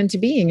book came into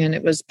being, and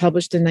it was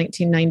published in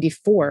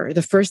 1994,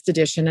 the first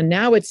edition. And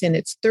now it's in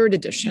its third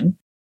edition.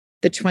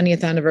 The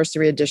 20th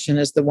anniversary edition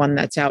is the one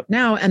that's out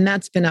now, and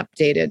that's been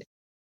updated.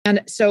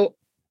 And so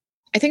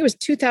I think it was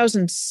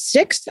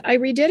 2006 I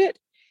redid it.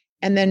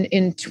 And then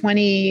in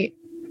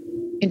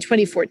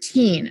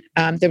 2014,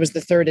 there was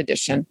the third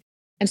edition.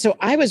 And so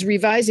I was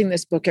revising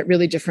this book at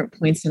really different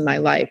points in my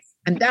life.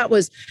 And that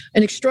was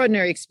an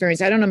extraordinary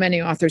experience. I don't know many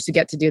authors who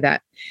get to do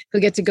that, who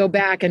get to go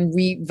back and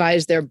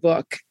revise their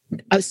book,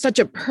 such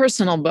a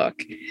personal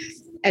book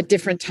at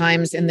different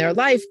times in their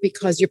life,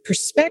 because your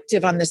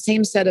perspective on the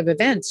same set of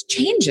events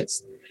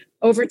changes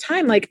over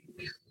time. Like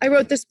I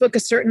wrote this book a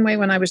certain way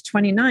when I was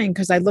 29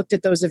 because I looked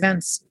at those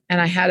events and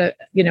I had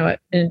an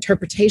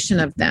interpretation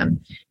of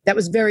them that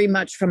was very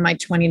much from my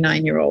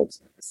 29-year-old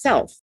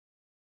self.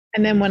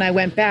 And then when I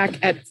went back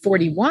at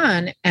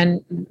 41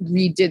 and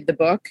redid the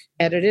book,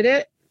 edited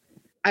it,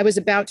 I was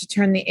about to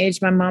turn the age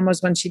my mom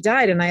was when she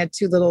died, and I had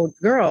 2 little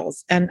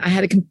girls, and I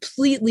had a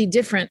completely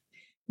different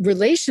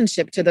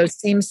relationship to those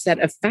same set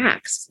of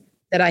facts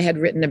that I had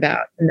written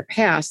about in the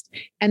past.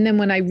 And then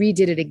when I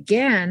redid it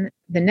again,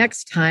 the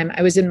next time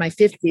I was in my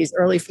 50s,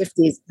 early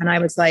 50s, and I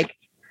was like,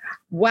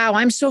 wow,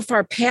 I'm so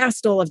far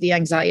past all of the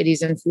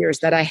anxieties and fears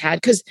that I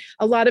had, because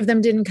a lot of them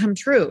didn't come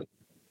true.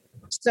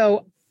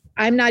 So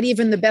I'm not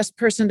even the best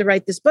person to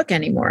write this book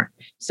anymore.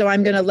 So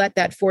I'm going to let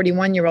that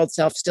 41-year-old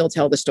self still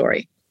tell the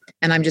story.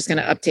 And I'm just going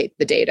to update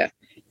the data,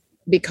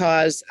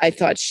 because I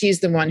thought she's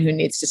the one who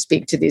needs to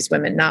speak to these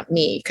women, not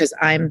me, because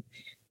I'm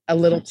a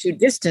little too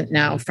distant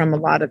now from a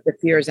lot of the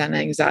fears and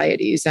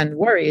anxieties and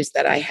worries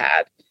that I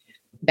had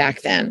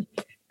back then.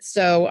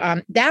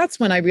 So that's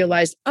when I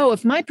realized, oh,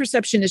 if my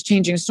perception is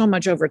changing so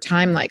much over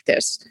time like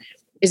this,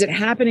 is it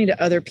happening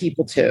to other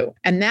people too?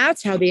 And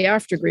that's how the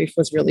After Grief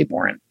was really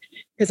born.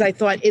 Because I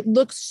thought it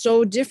looks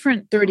so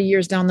different 30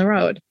 years down the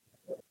road.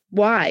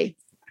 Why?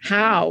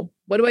 How?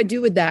 What do I do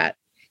with that?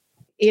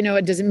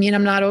 It doesn't mean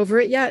I'm not over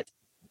it yet.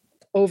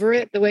 Over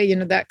it the way,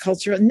 that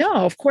culture. No,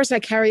 of course I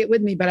carry it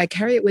with me, but I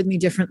carry it with me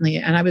differently.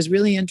 And I was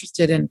really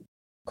interested in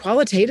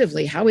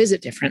qualitatively, how is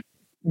it different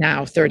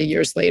now, 30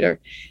 years later?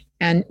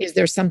 And is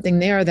there something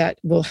there that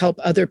will help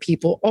other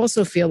people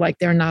also feel like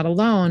they're not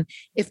alone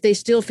if they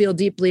still feel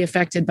deeply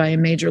affected by a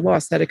major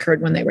loss that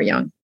occurred when they were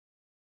young?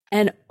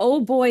 And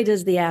oh boy,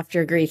 does the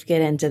After Grief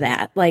get into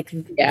that.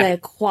 The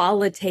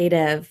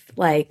qualitative,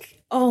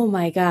 oh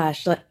my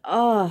gosh,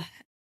 My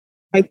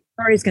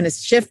story is going to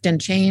shift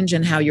and change,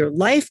 and how your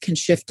life can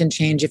shift and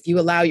change if you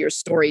allow your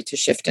story to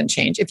shift and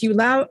change. If you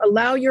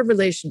allow your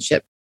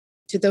relationship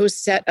to those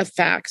set of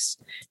facts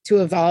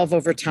to evolve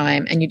over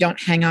time, and you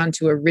don't hang on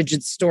to a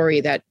rigid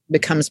story that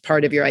becomes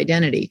part of your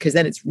identity, because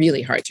then it's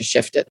really hard to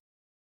shift it.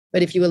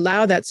 But if you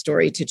allow that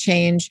story to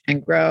change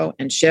and grow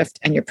and shift,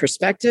 and your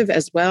perspective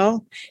as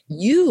well,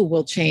 you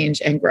will change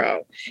and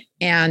grow.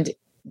 And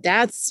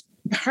that's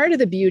part of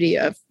the beauty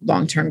of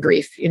long-term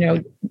grief,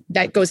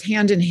 that goes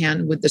hand in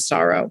hand with the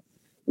sorrow,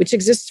 which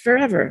exists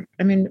forever.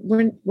 I mean,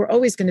 we're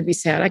always going to be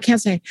sad. I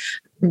can't say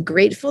I'm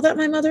grateful that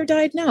my mother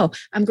died. No,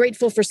 I'm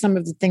grateful for some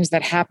of the things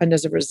that happened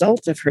as a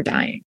result of her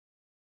dying.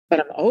 But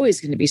I'm always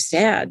going to be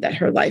sad that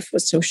her life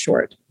was so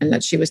short, and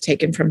that she was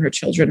taken from her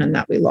children, and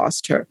that we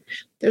lost her.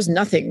 There's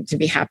nothing to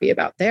be happy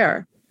about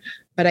there.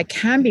 But I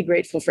can be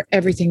grateful for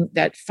everything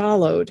that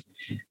followed.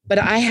 But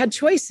I had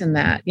choice in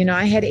that.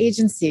 I had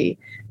agency.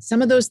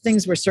 Some of those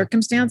things were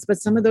circumstance,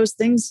 but some of those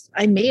things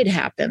I made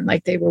happen,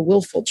 like they were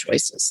willful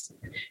choices.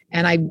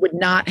 And I would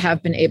not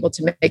have been able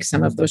to make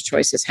some of those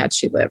choices had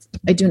she lived.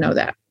 I do know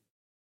that.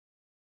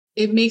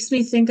 It makes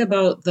me think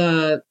about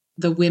the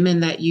women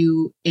that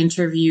you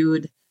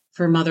interviewed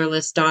for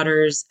Motherless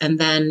Daughters, and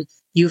then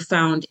you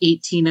found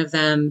 18 of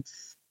them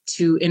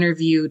to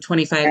interview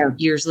 25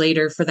 years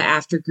later for the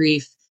After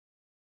Grief.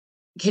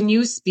 Can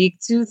you speak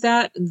to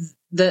that?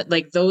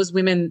 Those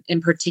women in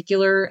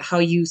particular, how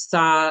you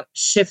saw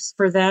shifts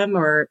for them,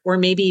 or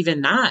maybe even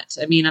not?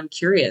 I mean, I'm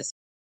curious.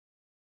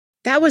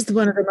 That was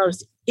one of the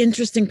most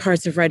interesting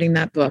parts of writing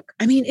that book.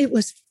 I mean, it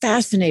was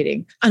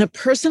fascinating on a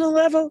personal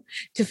level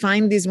to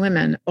find these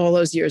women all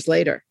those years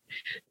later.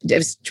 It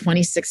was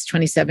 26,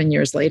 27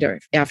 years later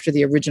after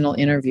the original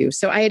interview.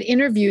 So I had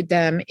interviewed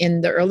them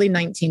in the early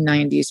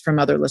 1990s for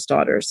Motherless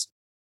Daughters.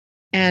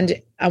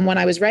 And when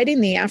I was writing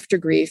the After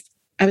Grief,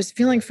 I was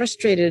feeling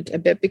frustrated a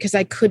bit because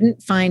I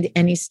couldn't find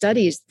any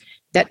studies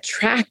that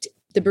tracked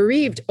the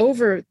bereaved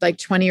over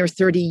 20 or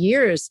 30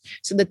 years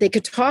so that they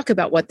could talk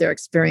about what their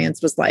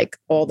experience was like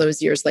all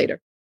those years later.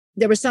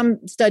 there were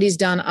some studies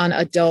done on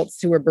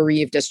adults who were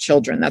bereaved as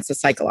children. That's a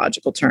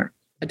psychological term,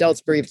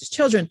 adults bereaved as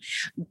children,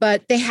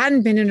 but they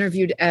hadn't been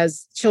interviewed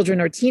as children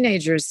or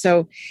teenagers.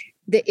 So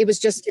it was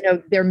just,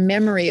 their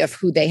memory of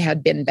who they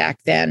had been back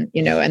then,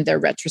 and their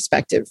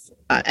retrospective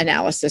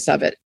analysis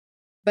of it.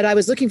 But I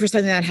was looking for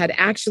something that had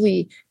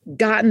actually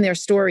gotten their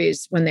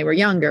stories when they were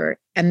younger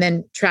and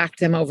then tracked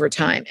them over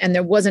time. And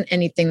there wasn't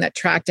anything that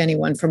tracked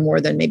anyone for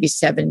more than maybe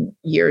 7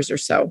 years or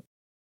so.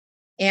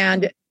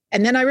 And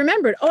then I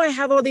remembered, I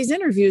have all these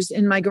interviews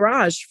in my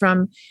garage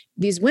from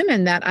these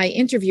women that I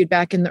interviewed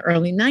back in the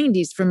early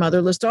 90s for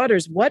Motherless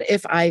Daughters. What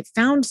if I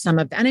found some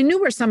of them? And I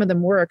knew where some of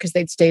them were because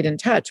they'd stayed in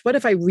touch. What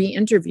if I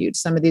re-interviewed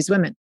some of these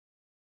women?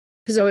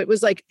 So it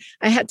was like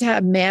I had to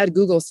have mad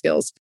Google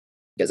skills,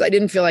 because I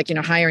didn't feel like,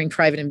 hiring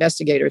private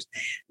investigators.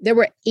 There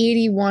were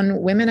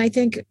 81 women, I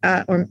think,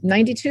 or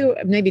 92,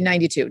 maybe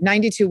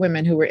 92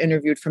 women who were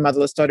interviewed for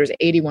Motherless Daughters,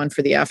 81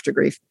 for the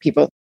Aftergrief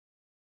people.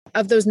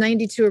 Of those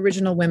 92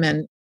 original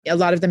women, a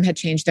lot of them had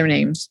changed their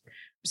names.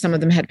 Some of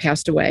them had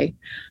passed away.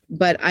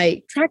 But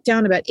I tracked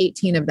down about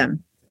 18 of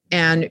them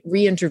and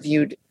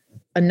re-interviewed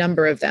a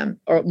number of them,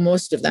 or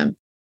most of them.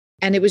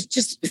 And it was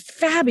just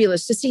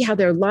fabulous to see how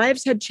their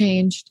lives had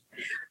changed,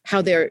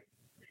 how their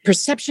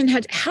perception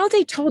how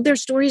they told their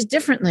stories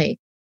differently.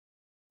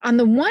 On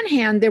the one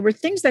hand, there were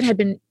things that had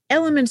been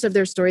elements of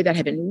their story that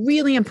had been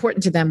really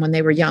important to them when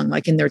they were young,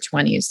 like in their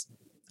 20s.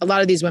 A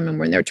lot of these women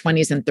were in their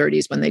 20s and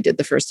 30s when they did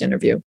the first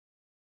interview,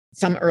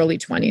 some early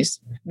 20s.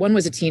 One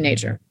was a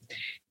teenager.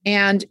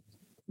 And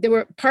there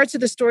were parts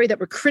of the story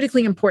that were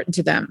critically important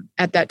to them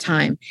at that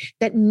time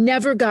that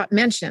never got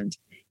mentioned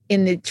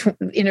in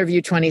the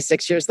interview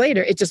 26 years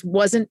later. It just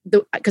wasn't,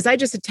 because I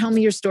just said, tell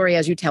me your story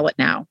as you tell it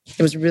now.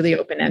 It was really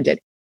open-ended.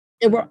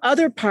 There were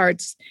other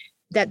parts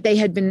that they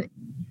had been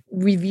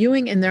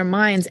reviewing in their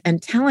minds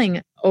and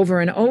telling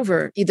over and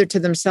over, either to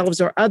themselves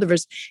or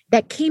others,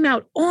 that came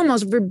out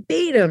almost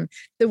verbatim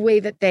the way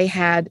that they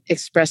had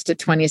expressed it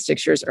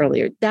 26 years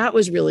earlier. That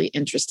was really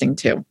interesting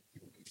too.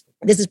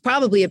 This is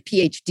probably a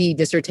PhD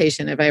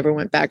dissertation if I ever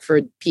went back for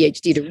a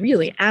PhD to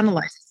really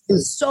analyze it. It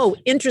was so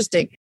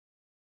interesting.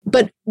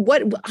 But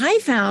what I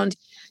found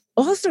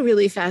also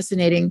really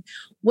fascinating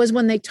was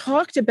when they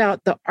talked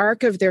about the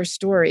arc of their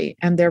story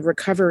and their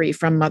recovery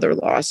from mother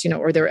loss,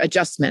 or their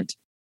adjustment.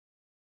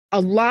 A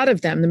lot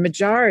of them, the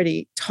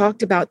majority,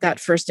 talked about that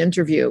first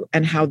interview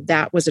and how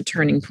that was a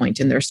turning point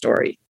in their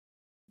story.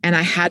 And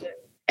I hadn't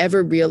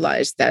ever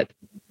realized that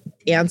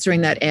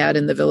answering that ad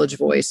in the Village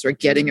Voice or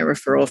getting a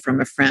referral from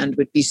a friend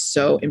would be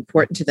so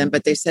important to them.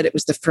 But they said it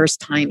was the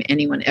first time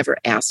anyone ever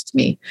asked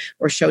me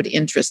or showed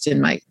interest in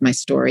my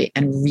story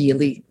and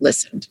really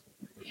listened.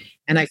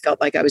 And I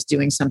felt like I was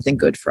doing something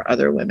good for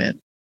other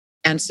women.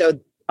 And so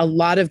a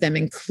lot of them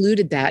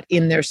included that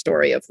in their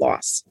story of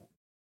loss.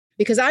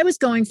 Because I was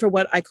going for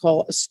what I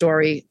call a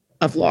story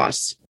of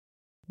loss,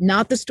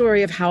 not the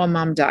story of how a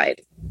mom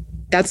died.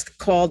 That's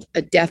called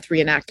a death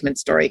reenactment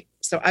story.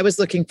 So I was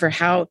looking for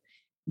how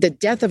the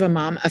death of a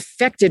mom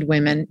affected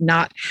women,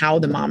 not how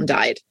the mom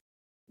died.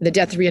 The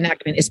death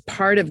reenactment is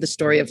part of the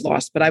story of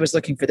loss, but I was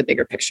looking for the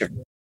bigger picture.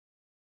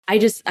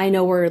 I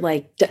know we're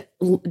like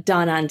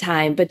done on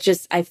time, but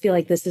I feel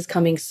like this is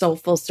coming so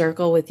full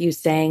circle with you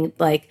saying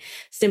like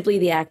simply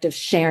the act of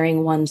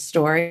sharing one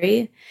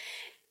story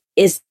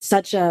is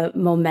such a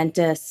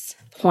momentous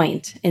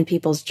point in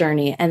people's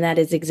journey. And that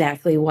is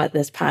exactly what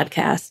this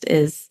podcast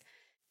is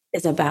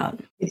about.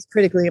 It's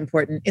critically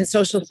important. In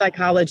social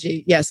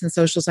psychology,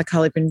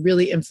 I've been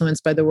really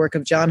influenced by the work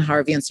of John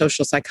Harvey in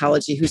social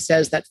psychology, who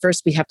says that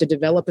first we have to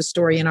develop a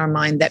story in our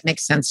mind that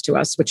makes sense to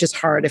us, which is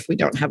hard if we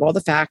don't have all the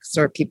facts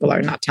or people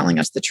are not telling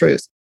us the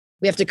truth.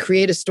 We have to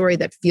create a story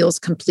that feels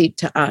complete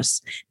to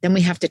us. Then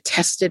we have to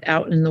test it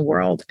out in the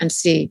world and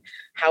see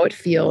how it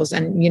feels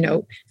and,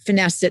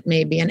 finesse it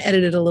maybe and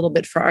edit it a little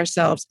bit for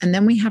ourselves. And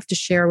then we have to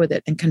share with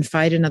it and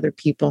confide in other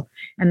people.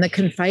 And the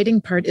confiding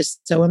part is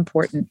so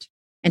important.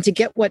 And to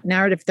get what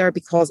narrative therapy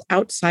calls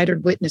outsider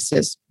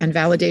witnesses and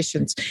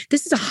validations.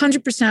 This is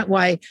 100%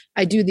 why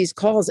I do these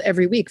calls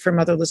every week for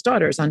Motherless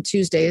Daughters on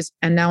Tuesdays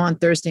and now on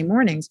Thursday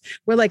mornings,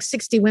 where like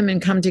 60 women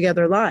come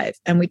together live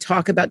and we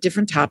talk about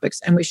different topics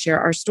and we share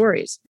our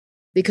stories,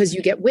 because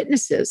you get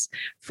witnesses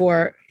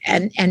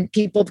and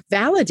people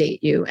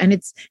validate you. And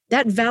it's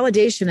that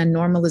validation and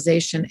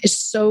normalization is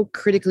so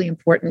critically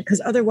important,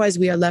 because otherwise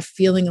we are left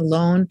feeling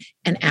alone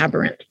and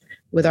aberrant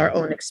with our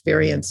own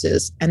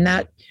experiences. And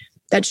that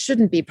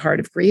shouldn't be part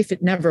of grief.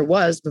 It never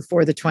was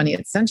before the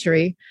 20th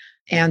century.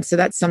 And so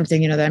that's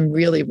something, that I'm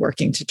really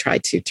working to try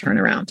to turn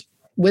around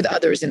with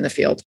others in the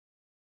field.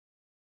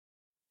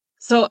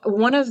 So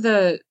one of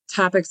the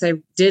topics I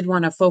did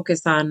want to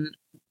focus on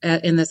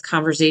in this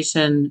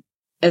conversation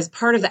as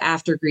part of the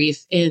after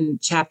grief in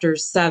chapter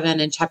 7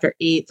 and chapter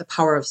 8, the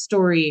power of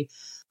story,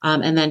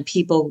 and then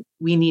people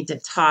we need to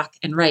talk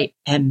and write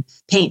and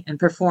paint and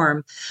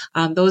perform,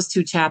 those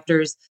two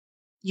chapters,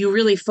 you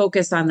really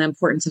focus on the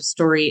importance of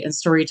story and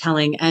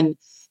storytelling. And,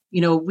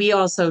 we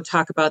also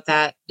talk about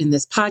that in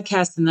this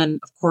podcast. And then,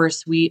 of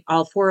course,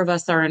 all 4 of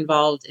us are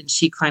involved in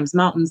She Climbs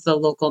Mountains, the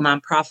local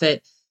nonprofit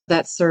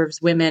that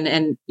serves women.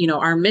 And,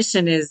 our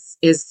mission is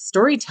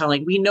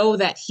storytelling. We know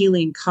that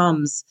healing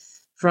comes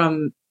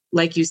from,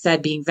 like you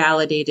said, being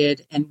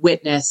validated and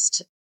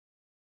witnessed,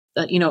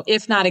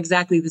 if not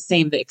exactly the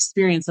same, the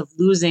experience of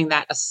losing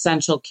that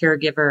essential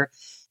caregiver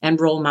and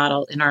role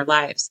model in our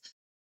lives.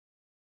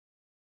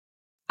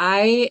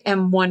 I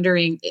am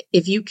wondering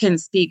if you can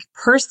speak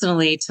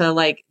personally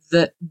to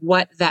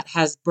what that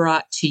has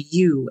brought to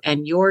you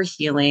and your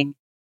healing.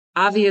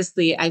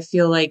 Obviously, I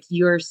feel like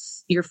your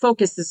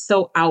focus is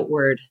so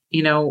outward.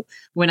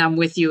 When I'm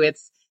with you,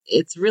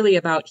 it's really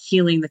about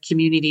healing the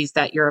communities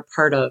that you're a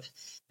part of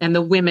and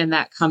the women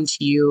that come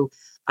to you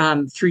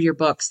through your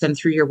books and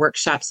through your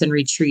workshops and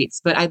retreats.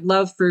 But I'd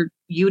love for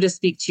you to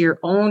speak to your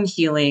own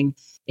healing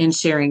in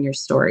sharing your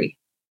story.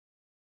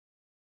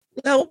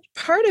 Well,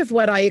 part of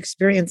what I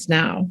experience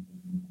now,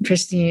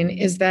 Christine,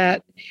 is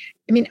that,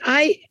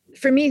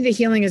 for me, the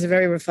healing is a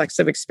very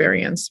reflexive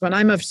experience. When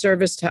I'm of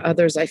service to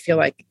others, I feel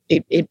like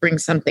it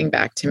brings something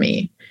back to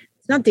me.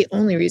 It's not the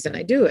only reason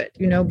I do it,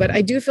 but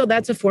I do feel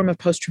that's a form of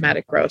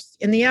post-traumatic growth.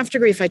 In the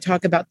Aftergrief, I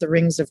talk about the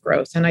rings of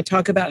growth. And I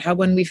talk about how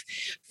when we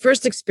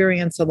first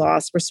experience a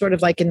loss, we're sort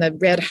of like in the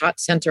red hot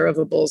center of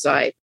a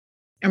bullseye.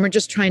 And we're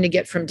just trying to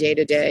get from day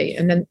to day.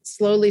 And then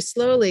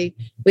slowly,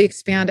 we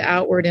expand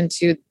outward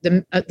into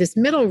this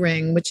middle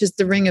ring, which is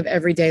the ring of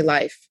everyday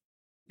life.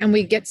 And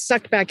we get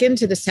sucked back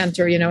into the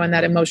center, in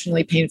that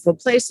emotionally painful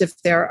place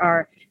if there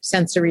are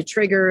sensory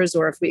triggers,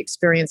 or if we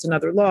experience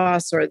another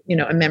loss, or,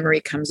 a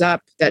memory comes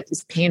up that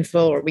is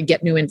painful, or we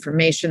get new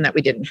information that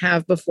we didn't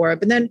have before.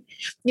 But then,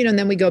 and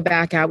then we go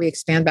back out, we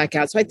expand back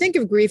out. So I think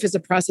of grief as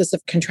a process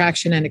of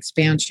contraction and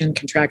expansion,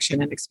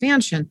 contraction and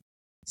expansion.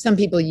 Some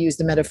people use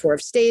the metaphor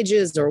of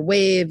stages or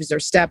waves or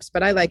steps,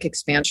 but I like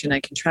expansion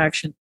and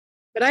contraction.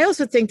 But I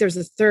also think there's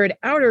a third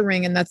outer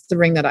ring, and that's the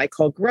ring that I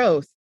call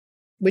growth,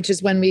 which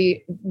is when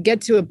we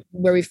get to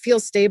where we feel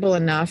stable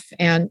enough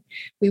and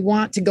we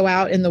want to go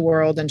out in the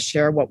world and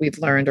share what we've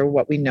learned or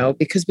what we know,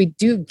 because we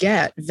do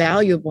get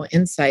valuable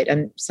insight,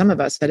 and some of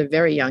us at a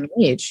very young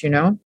age,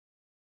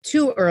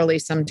 too early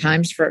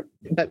sometimes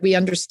but we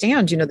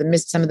understand,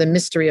 some of the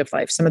mystery of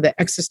life, some of the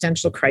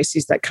existential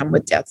crises that come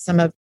with death, some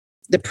of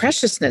the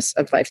preciousness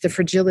of life, the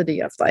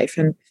fragility of life.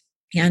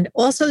 And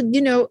also,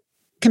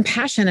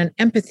 compassion and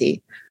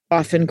empathy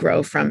often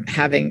grow from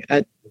having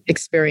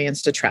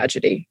experienced a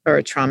tragedy or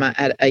a trauma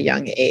at a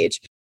young age.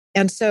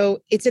 And so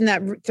it's in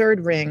that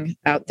third ring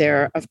out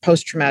there of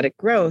post-traumatic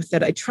growth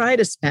that I try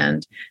to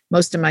spend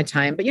most of my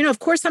time. But, of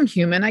course, I'm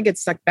human. I get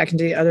sucked back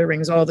into the other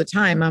rings all the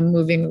time. I'm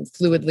moving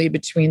fluidly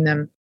between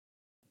them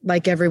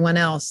like everyone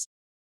else.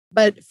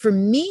 But for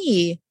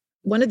me,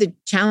 one of the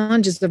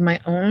challenges of my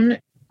own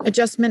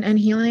adjustment and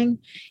healing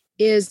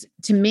is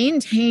to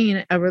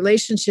maintain a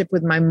relationship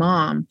with my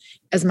mom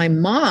as my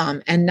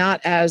mom, and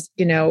not as,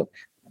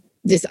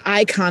 this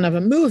icon of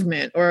a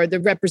movement or the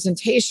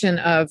representation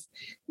of,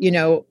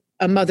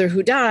 a mother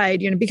who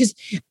died, because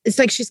it's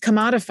like she's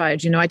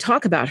commodified. I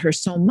talk about her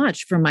so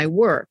much for my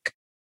work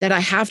that I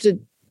have to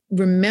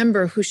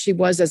remember who she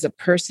was as a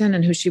person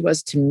and who she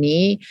was to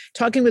me.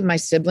 Talking with my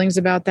siblings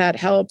about that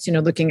helps,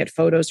 looking at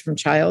photos from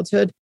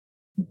childhood.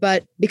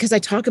 But because I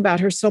talk about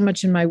her so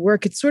much in my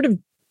work, it sort of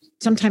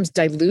sometimes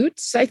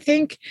dilutes, I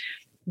think,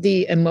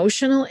 the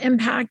emotional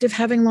impact of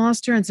having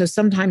lost her. And so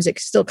sometimes it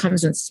still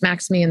comes and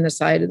smacks me in the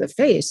side of the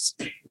face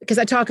because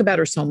I talk about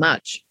her so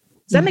much.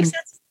 Does that make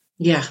sense?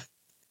 Yeah.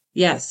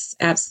 Yes,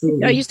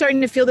 absolutely. Are you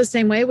starting to feel the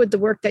same way with the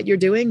work that you're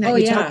doing?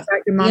 That you talk about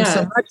your mom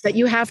so much that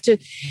you have to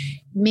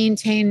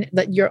maintain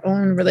your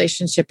own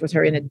relationship with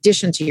her in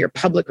addition to your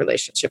public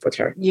relationship with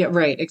her? Yeah,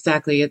 right.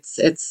 Exactly.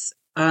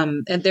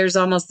 And there's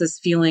almost this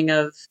feeling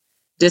of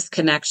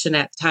disconnection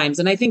at times.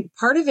 And I think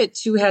part of it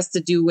too has to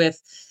do with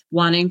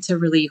wanting to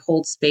really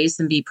hold space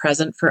and be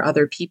present for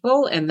other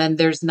people. And then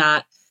there's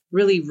not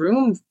really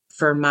room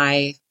for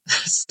my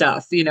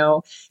stuff,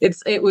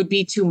 it would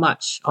be too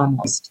much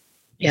almost.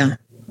 Yeah.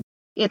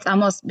 It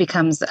almost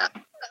becomes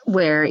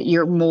where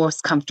you're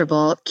most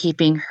comfortable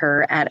keeping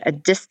her at a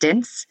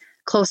distance,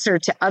 closer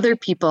to other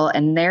people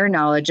and their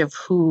knowledge of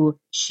who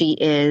she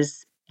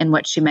is and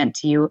what she meant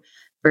to you,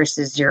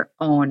 versus your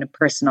own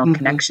personal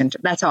connection.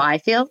 That's how I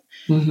feel.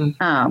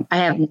 I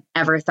haven't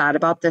ever thought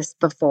about this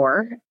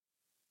before,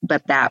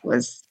 but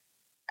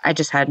I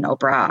just had an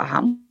Oprah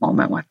aha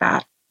moment with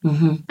that.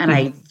 And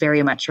I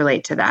very much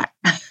relate to that.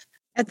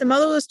 At the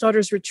Motherless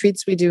Daughters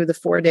retreats, we do the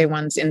 4-day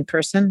ones in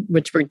person,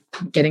 which we're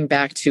getting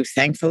back to,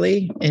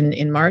 thankfully,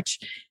 in March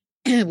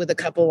with a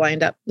couple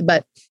lined up.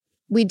 But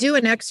we do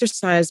an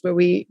exercise where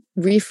we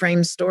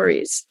reframe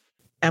stories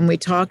and we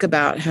talk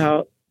about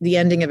how the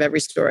ending of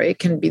every story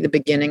can be the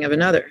beginning of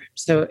another.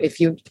 So if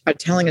you are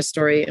telling a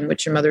story in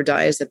which your mother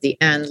dies at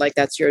the end, like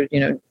that's your,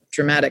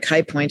 dramatic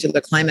high point or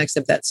the climax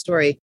of that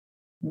story,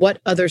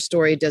 what other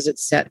story does it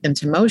set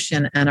into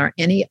motion? And are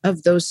any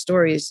of those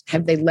stories,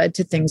 have they led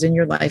to things in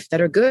your life that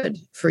are good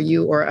for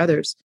you or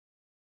others?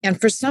 And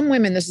for some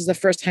women, this is the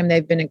first time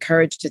they've been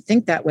encouraged to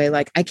think that way.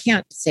 Like, I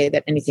can't say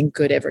that anything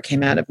good ever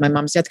came out of my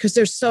mom's death because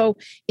they're so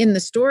in the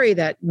story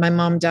that my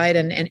mom died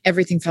and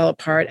everything fell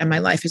apart and my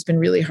life has been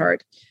really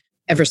hard.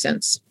 ever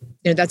since.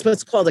 That's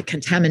what's called a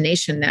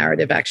contamination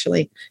narrative,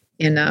 actually,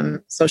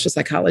 in social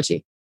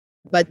psychology.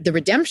 But the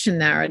redemption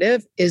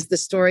narrative is the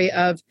story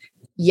of,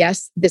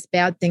 yes, this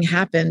bad thing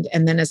happened.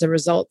 And then as a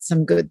result,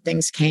 some good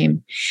things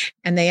came.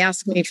 And they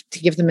ask me to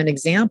give them an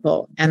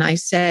example. And I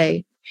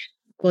say,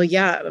 well,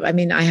 yeah, I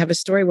mean, I have a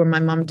story where my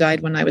mom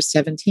died when I was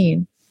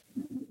 17.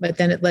 But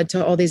then it led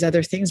to all these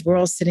other things. We're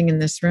all sitting in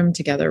this room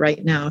together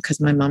right now because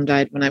my mom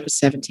died when I was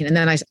 17. And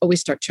then I always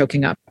start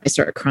choking up. I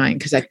start crying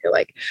because I feel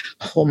like,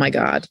 oh my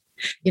God.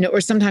 Or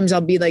sometimes I'll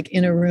be like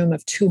in a room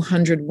of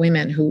 200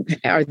 women who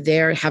are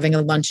there having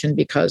a luncheon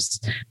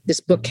because this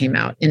book came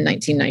out in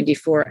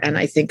 1994. And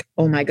I think,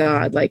 oh my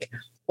God, like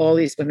all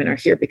these women are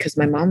here because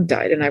my mom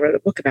died and I wrote a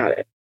book about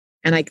it.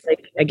 And I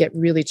get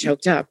really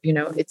choked up.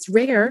 It's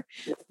rare,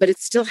 but it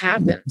still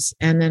happens.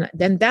 And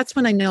then that's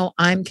when I know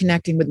I'm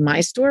connecting with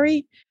my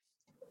story,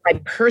 my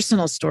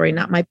personal story,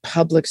 not my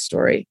public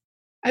story.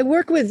 I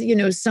work with,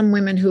 some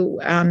women who,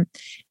 and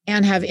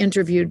have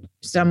interviewed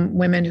some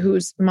women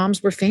whose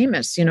moms were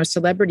famous,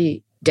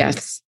 celebrity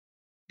deaths.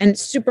 And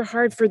it's super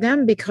hard for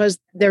them because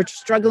they're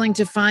struggling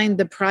to find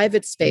the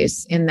private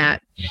space in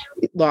that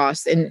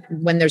loss. And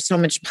when there's so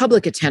much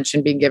public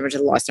attention being given to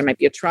the loss, there might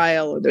be a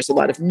trial or there's a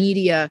lot of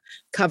media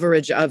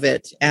coverage of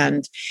it.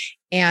 And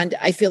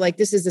I feel like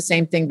this is the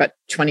same thing, but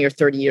 20 or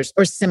 30 years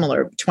or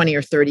similar 20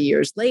 or 30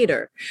 years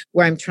later,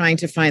 where I'm trying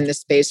to find the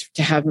space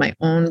to have my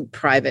own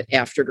private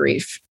after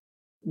grief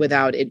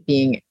without it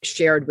being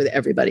shared with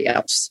everybody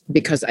else,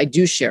 because I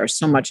do share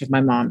so much of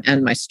my mom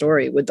and my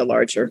story with the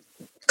larger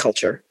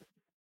culture.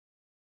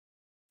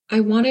 I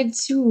wanted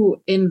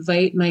to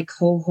invite my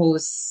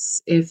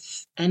co-hosts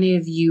if any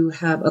of you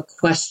have a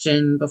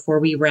question before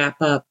we wrap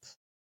up.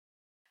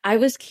 I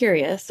was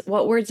curious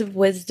what words of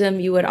wisdom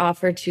you would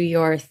offer to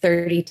your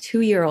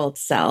 32-year-old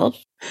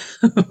self.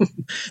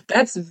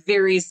 That's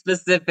very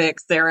specific,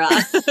 Sarah.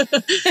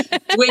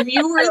 When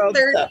you were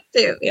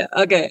 32. Yeah.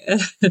 Okay.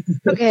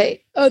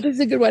 Okay. Oh, this is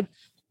a good one.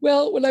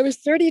 Well, when I was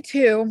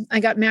 32, I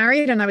got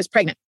married and I was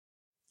pregnant.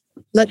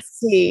 Let's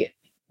see.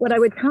 What I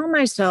would tell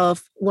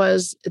myself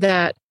was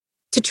that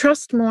to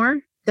trust more,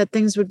 that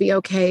things would be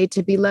okay,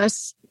 to be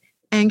less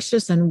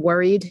anxious and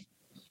worried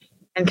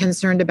and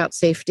concerned about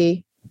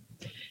safety,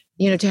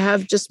 to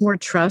have just more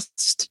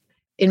trust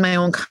in my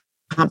own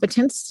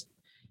competence.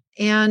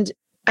 And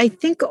I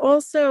think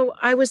also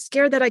I was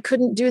scared that I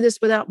couldn't do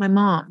this without my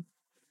mom.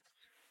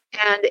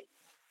 And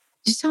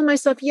just tell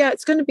myself, yeah,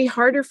 it's going to be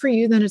harder for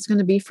you than it's going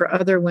to be for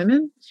other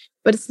women,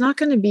 but it's not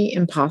going to be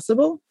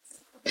impossible.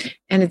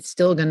 And it's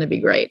still going to be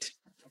great.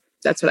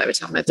 That's what I would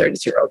tell my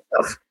 32-year-old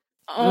self.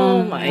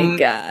 Oh my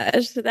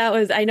gosh.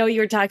 I know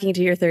you were talking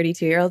to your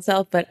 32-year-old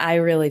self, but I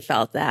really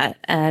felt that.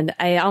 And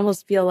I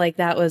almost feel like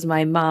that was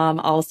my mom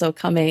also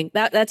coming.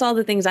 That's all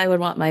the things I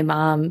would want my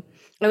mom.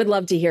 I would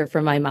love to hear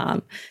from my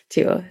mom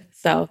too.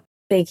 So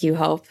thank you,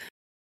 Hope.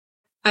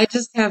 I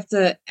just have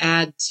to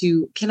add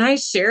can I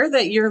share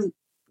that you're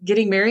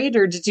getting married,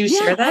 or did you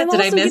share that? Did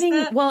I miss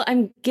that? Well,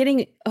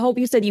 Hope,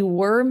 you said you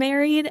were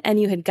married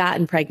and you had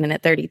gotten pregnant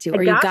at 32.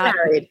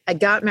 I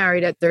got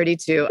married at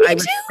 32. I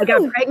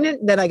got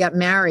pregnant, then I got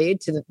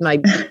married to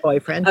my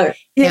boyfriend. And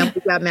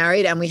we got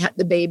married and we had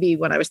the baby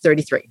when I was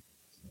 33.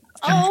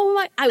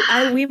 Oh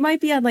my, we might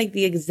be on like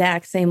the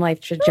exact same life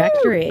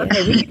trajectory.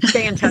 Okay, we can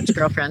stay in touch,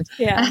 girlfriend.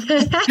 Yeah.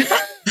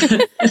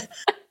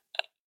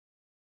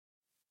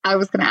 I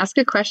was going to ask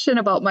a question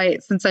about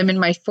since I'm in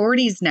my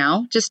 40s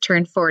now, just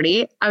turned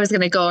 40, I was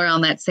going to go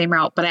around that same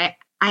route, but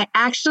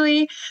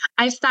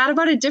I thought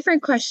about a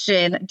different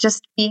question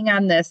just being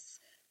on this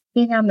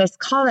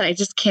call that I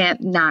just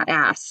can't not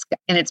ask.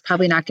 And it's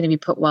probably not going to be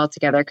put well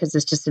together because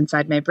it's just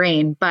inside my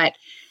brain, but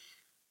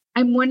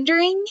I'm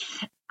wondering,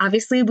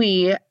 obviously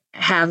we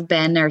have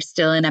been or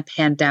still in a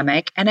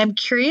pandemic, and I'm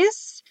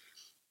curious,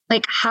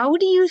 like, how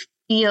do you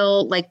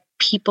feel like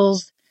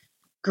people's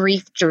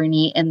grief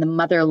journey in the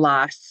mother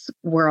loss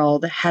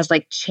world has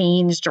like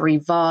changed or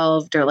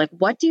evolved, or like,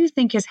 what do you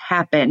think has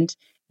happened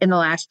in the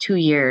last 2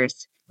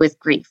 years with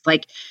grief?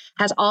 Like,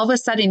 has all of a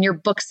sudden your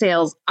book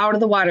sales out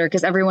of the water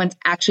because everyone's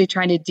actually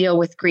trying to deal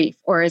with grief?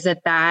 Or is it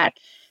that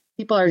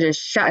people are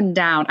just shutting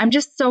down? I'm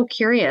just so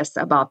curious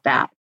about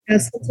that.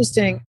 That's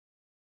interesting.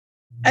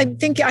 I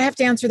think I have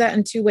to answer that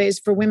in two ways: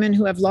 for women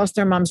who have lost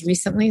their moms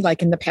recently,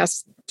 like in the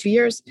past 2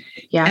 years,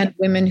 and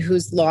women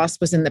whose loss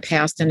was in the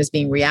past and is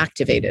being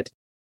reactivated,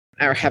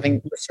 are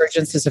having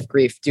resurgences of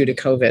grief due to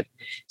COVID.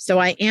 So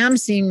I am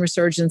seeing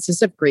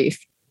resurgences of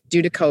grief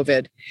due to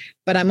COVID,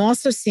 but I'm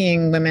also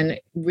seeing women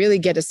really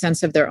get a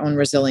sense of their own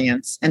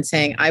resilience and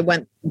saying, I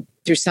went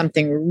through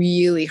something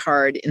really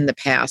hard in the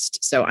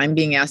past, so I'm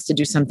being asked to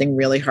do something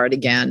really hard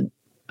again.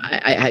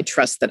 I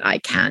trust that I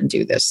can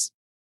do this.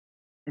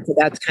 And so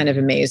that's kind of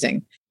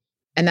amazing.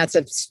 And that's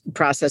a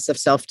process of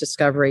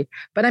self-discovery.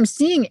 But I'm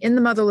seeing in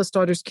the Motherless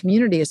Daughters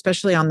community,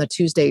 especially on the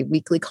Tuesday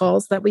weekly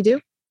calls that we do,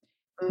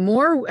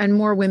 more and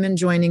more women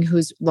joining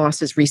whose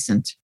loss is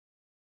recent.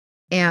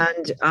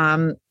 And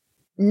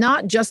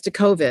not just to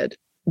COVID,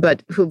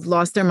 but who've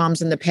lost their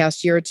moms in the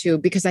past year or two,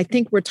 because I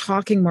think we're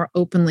talking more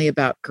openly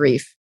about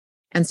grief.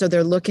 And so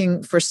they're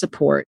looking for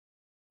support.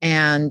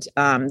 and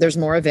there's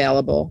more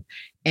available.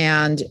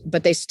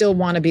 But they still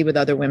want to be with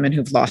other women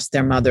who've lost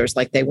their mothers.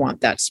 Like they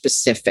want that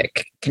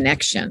specific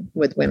connection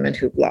with women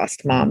who've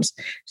lost moms.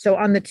 So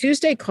on the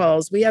Tuesday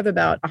calls, we have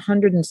about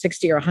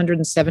 160 or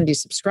 170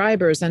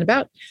 subscribers, and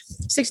about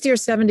 60 or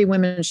 70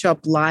 women show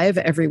up live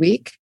every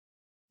week.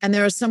 And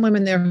there are some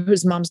women there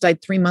whose moms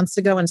died 3 months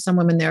ago, and some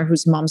women there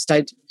whose moms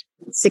died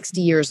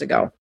 60 years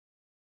ago.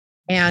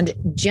 And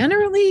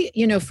generally,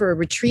 for a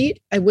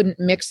retreat, I wouldn't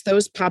mix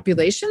those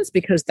populations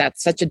because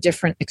that's such a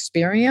different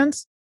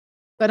experience.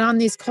 But on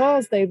these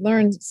calls, they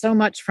learn so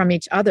much from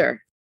each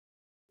other.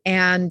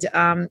 And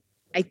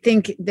I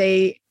think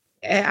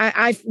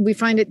we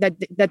find it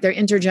that they're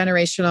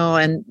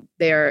intergenerational and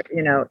they're,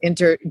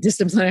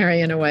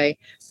 interdisciplinary in a way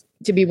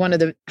to be one of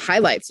the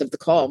highlights of the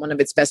call, one of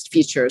its best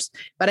features.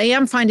 But I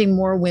am finding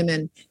more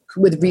women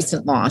with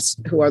recent loss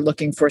who are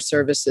looking for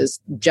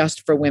services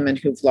just for women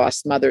who've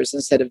lost mothers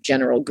instead of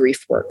general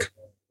grief work.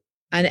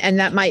 And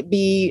that might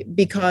be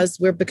because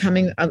we're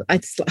becoming,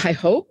 I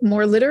hope,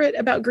 more literate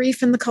about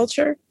grief in the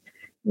culture.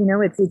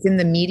 It's in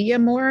the media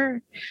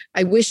more.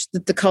 I wish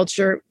that the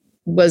culture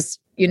was,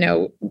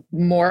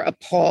 more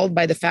appalled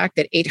by the fact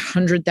that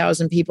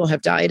 800,000 people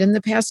have died in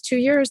the past 2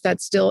 years.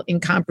 That's still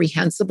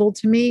incomprehensible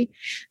to me,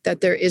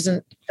 that there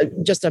isn't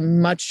just a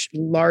much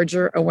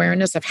larger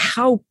awareness of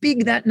how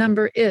big that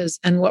number is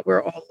and what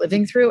we're all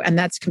living through. And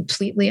that's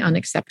completely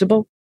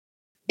unacceptable.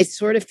 It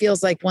sort of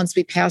feels like once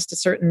we passed a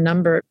certain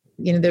number,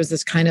 there's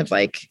this kind of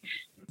like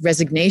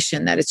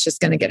resignation that it's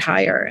just going to get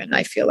higher. And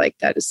I feel like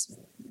that is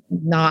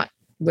not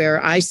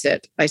where I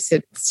sit. I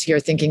sit here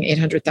thinking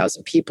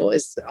 800,000 people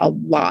is a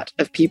lot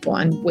of people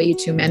and way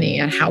too many.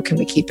 And how can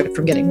we keep it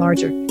from getting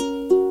larger?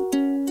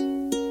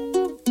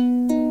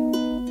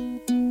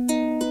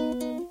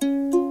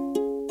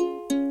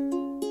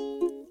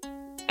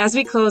 As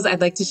we close,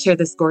 I'd like to share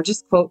this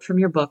gorgeous quote from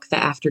your book, The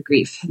After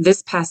Grief.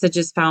 This passage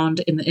is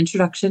found in the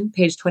introduction,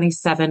 page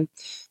 27,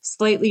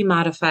 slightly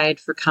modified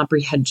for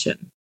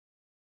comprehension.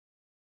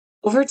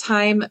 Over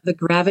time, the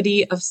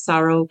gravity of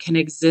sorrow can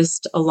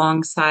exist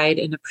alongside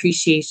an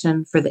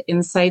appreciation for the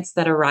insights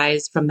that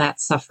arise from that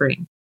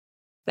suffering.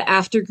 The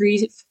after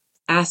grief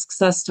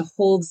asks us to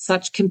hold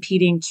such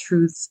competing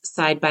truths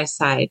side by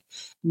side,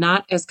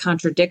 not as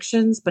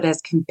contradictions, but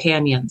as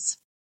companions.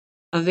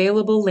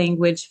 Available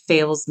language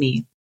fails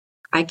me.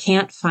 I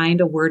can't find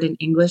a word in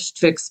English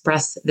to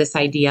express this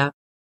idea.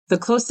 The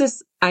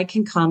closest I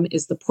can come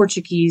is the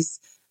Portuguese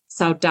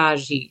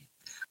saudade,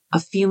 a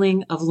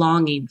feeling of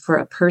longing for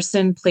a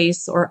person,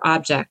 place, or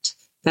object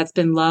that's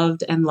been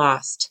loved and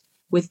lost,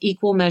 with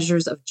equal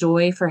measures of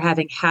joy for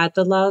having had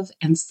the love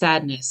and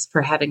sadness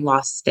for having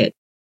lost it.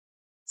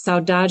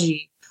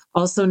 Saudade,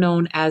 also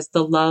known as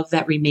the love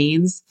that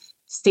remains,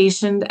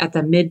 stationed at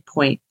the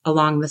midpoint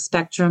along the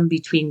spectrum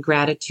between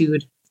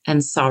gratitude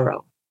and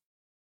sorrow.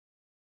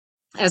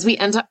 As we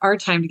end our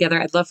time together,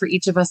 I'd love for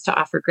each of us to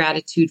offer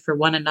gratitude for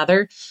one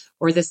another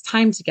or this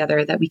time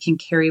together that we can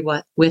carry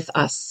with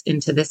us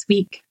into this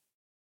week.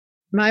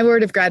 My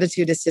word of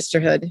gratitude is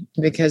sisterhood,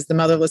 because the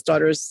Motherless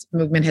Daughters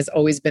movement has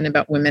always been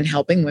about women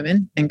helping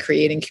women and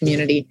creating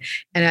community.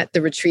 And at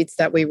the retreats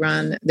that we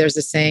run, there's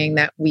a saying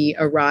that we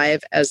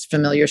arrive as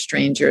familiar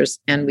strangers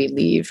and we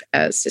leave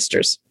as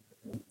sisters.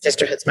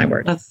 Sisterhood's my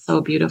word. That's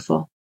so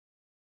beautiful.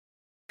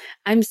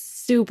 I'm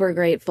super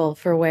grateful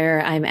for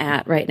where I'm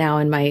at right now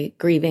in my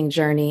grieving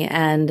journey.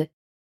 And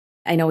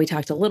I know we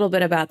talked a little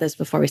bit about this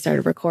before we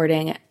started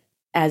recording.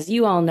 As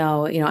you all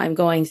know, I'm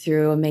going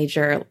through a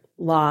major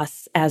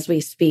loss as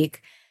we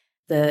speak,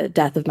 the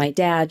death of my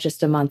dad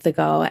just a month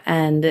ago,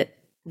 and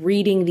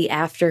reading the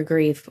after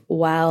grief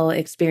while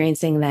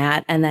experiencing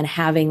that, and then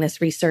having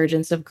this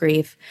resurgence of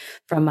grief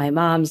from my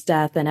mom's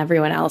death and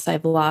everyone else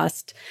I've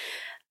lost,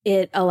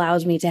 it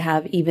allows me to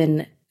have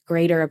even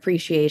greater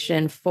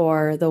appreciation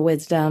for the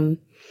wisdom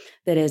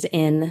that is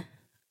in,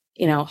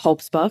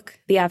 Hope's book,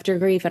 The After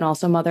Grief, and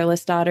also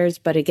Motherless Daughters.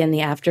 But again, the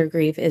after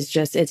grief is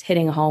it's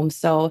hitting home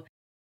so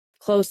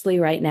closely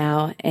right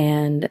now.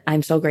 And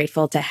I'm so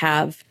grateful to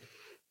have,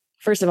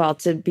 first of all,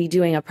 to be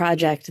doing a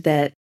project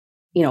that,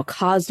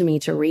 caused me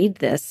to read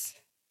this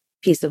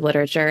piece of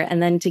literature,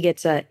 and then to get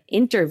to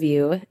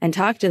interview and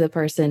talk to the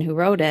person who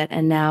wrote it,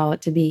 and now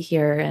to be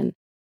here and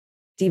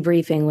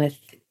debriefing with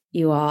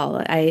you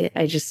all.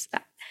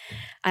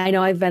 I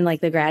know I've been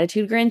like the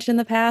gratitude Grinch in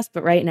the past,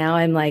 but right now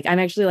I'm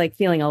actually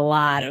feeling a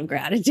lot of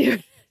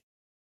gratitude.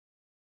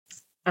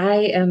 I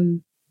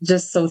am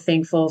just so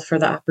thankful for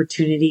the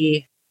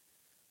opportunity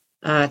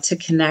to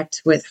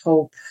connect with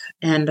Hope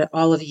and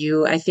all of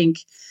you. I think,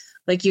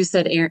 like you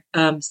said,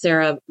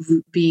 Sarah,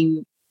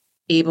 being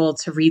able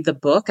to read the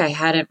book, I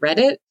hadn't read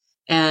it,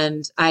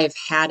 and I've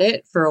had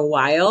it for a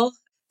while.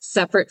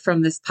 Separate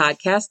from this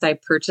podcast, I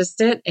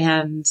purchased it,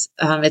 and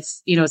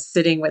it's,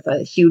 sitting with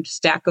a huge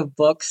stack of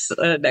books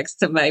next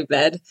to my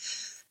bed.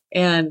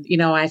 And,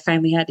 I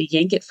finally had to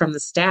yank it from the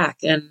stack.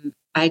 And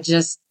I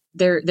just,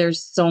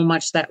 there's so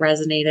much that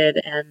resonated.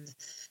 And,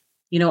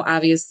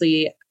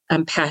 obviously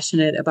I'm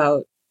passionate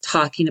about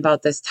talking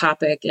about this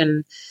topic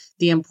and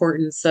the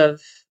importance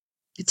of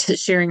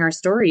sharing our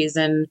stories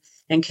and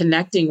and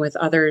connecting with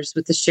others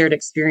with the shared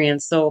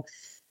experience. So,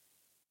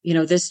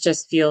 this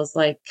just feels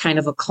like kind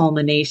of a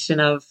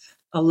culmination of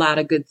a lot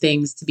of good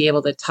things to be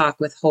able to talk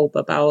with Hope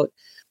about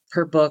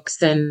her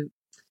books and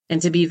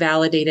to be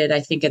validated, I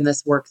think, in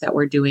this work that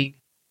we're doing.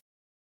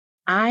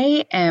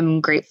 I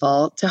am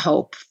grateful to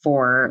Hope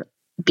for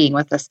being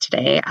with us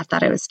today. I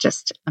thought it was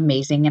just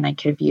amazing, and I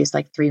could have used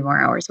like 3 more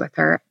hours with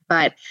her.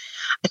 But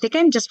I think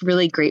I'm just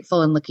really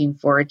grateful and looking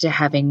forward to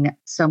having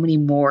so many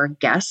more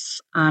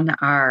guests on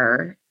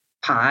our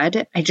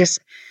pod. I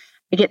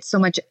get so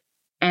much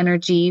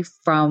energy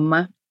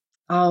from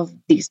all of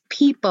these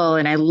people,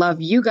 and I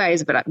love you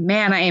guys, but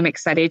man, I am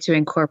excited to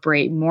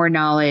incorporate more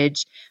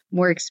knowledge,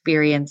 more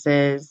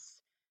experiences,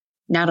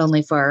 not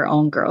only for our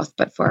own growth,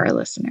 but for our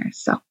listeners.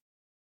 So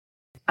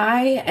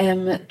I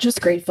am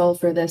just grateful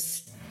for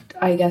this,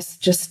 I guess,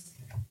 just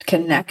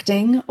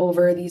connecting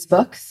over these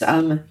books.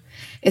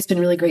 It's been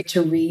really great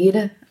to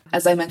read.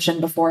 As I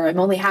mentioned before, I'm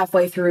only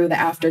halfway through the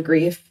After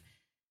Grief,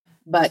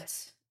 but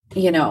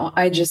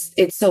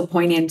it's so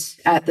poignant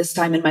at this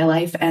time in my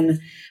life. And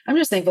I'm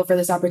just thankful for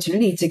this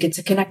opportunity to get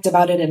to connect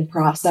about it and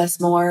process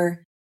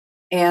more.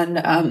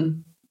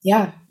 And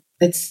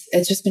it's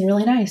just been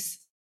really nice.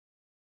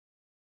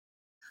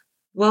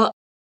 Well,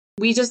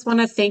 we just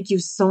want to thank you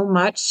so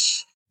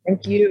much.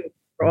 Thank you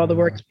for all the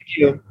work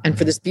you do and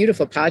for this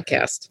beautiful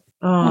podcast.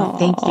 Oh,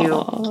 thank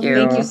you.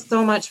 Thank you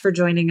so much for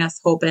joining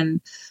us, Hope.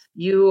 And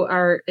you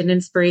are an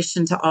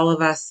inspiration to all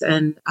of us.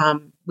 And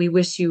we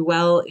wish you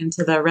well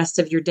into the rest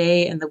of your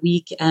day and the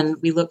week. And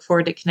we look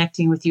forward to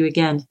connecting with you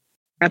again.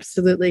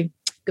 Absolutely.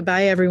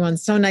 Goodbye, everyone.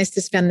 So nice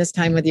to spend this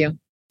time with you.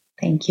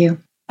 Thank you.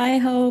 Bye,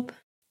 Hope.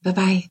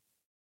 Bye-bye.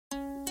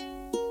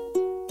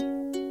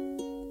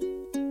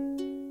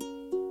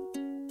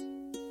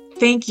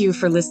 Thank you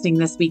for listening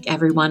this week,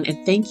 everyone.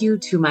 And thank you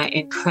to my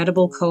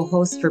incredible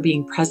co-hosts for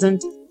being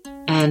present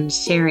and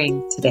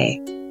sharing today.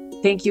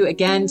 Thank you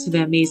again to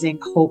the amazing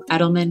Hope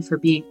Edelman for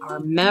being our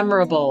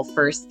memorable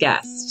first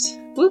guest.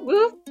 Whoop,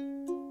 whoop.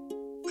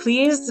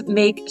 Please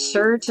make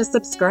sure to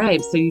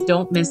subscribe so you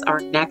don't miss our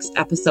next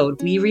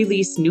episode. We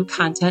release new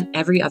content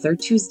every other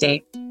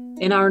Tuesday.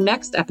 In our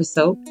next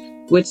episode,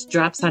 which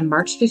drops on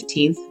March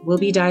 15th, we'll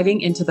be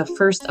diving into the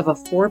first of a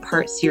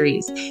 4-part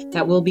series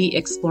that will be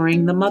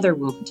exploring the mother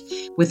wound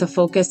with a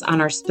focus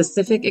on our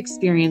specific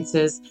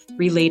experiences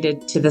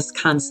related to this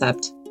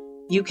concept.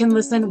 You can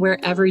listen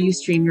wherever you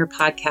stream your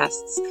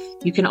podcasts.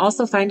 You can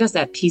also find us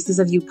at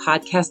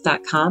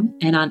piecesofyoupodcast.com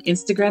and on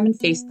Instagram and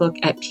Facebook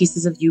at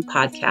Pieces of You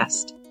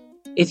Podcast.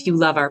 If you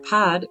love our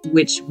pod,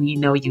 which we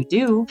know you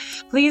do,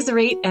 please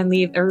rate and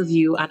leave a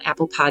review on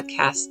Apple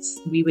Podcasts.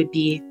 We would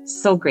be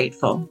so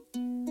grateful.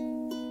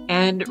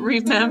 And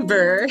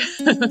remember,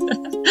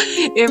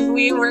 if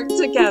we work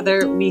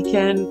together, we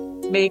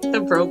can make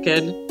the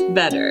broken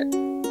better.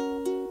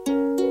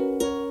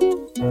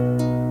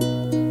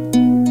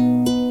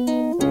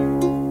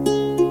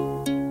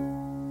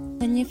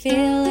 When you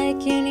feel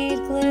like you need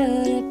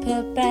glue to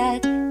put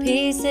back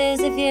pieces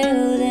of you,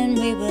 then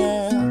we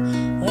will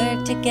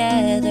work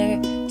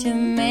together to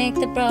make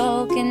the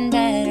broken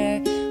better.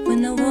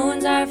 When the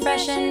wounds are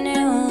fresh and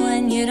new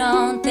and you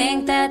don't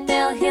think that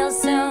they'll heal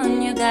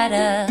soon, you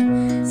gotta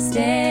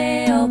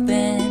stay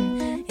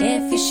open.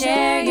 If you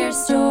share your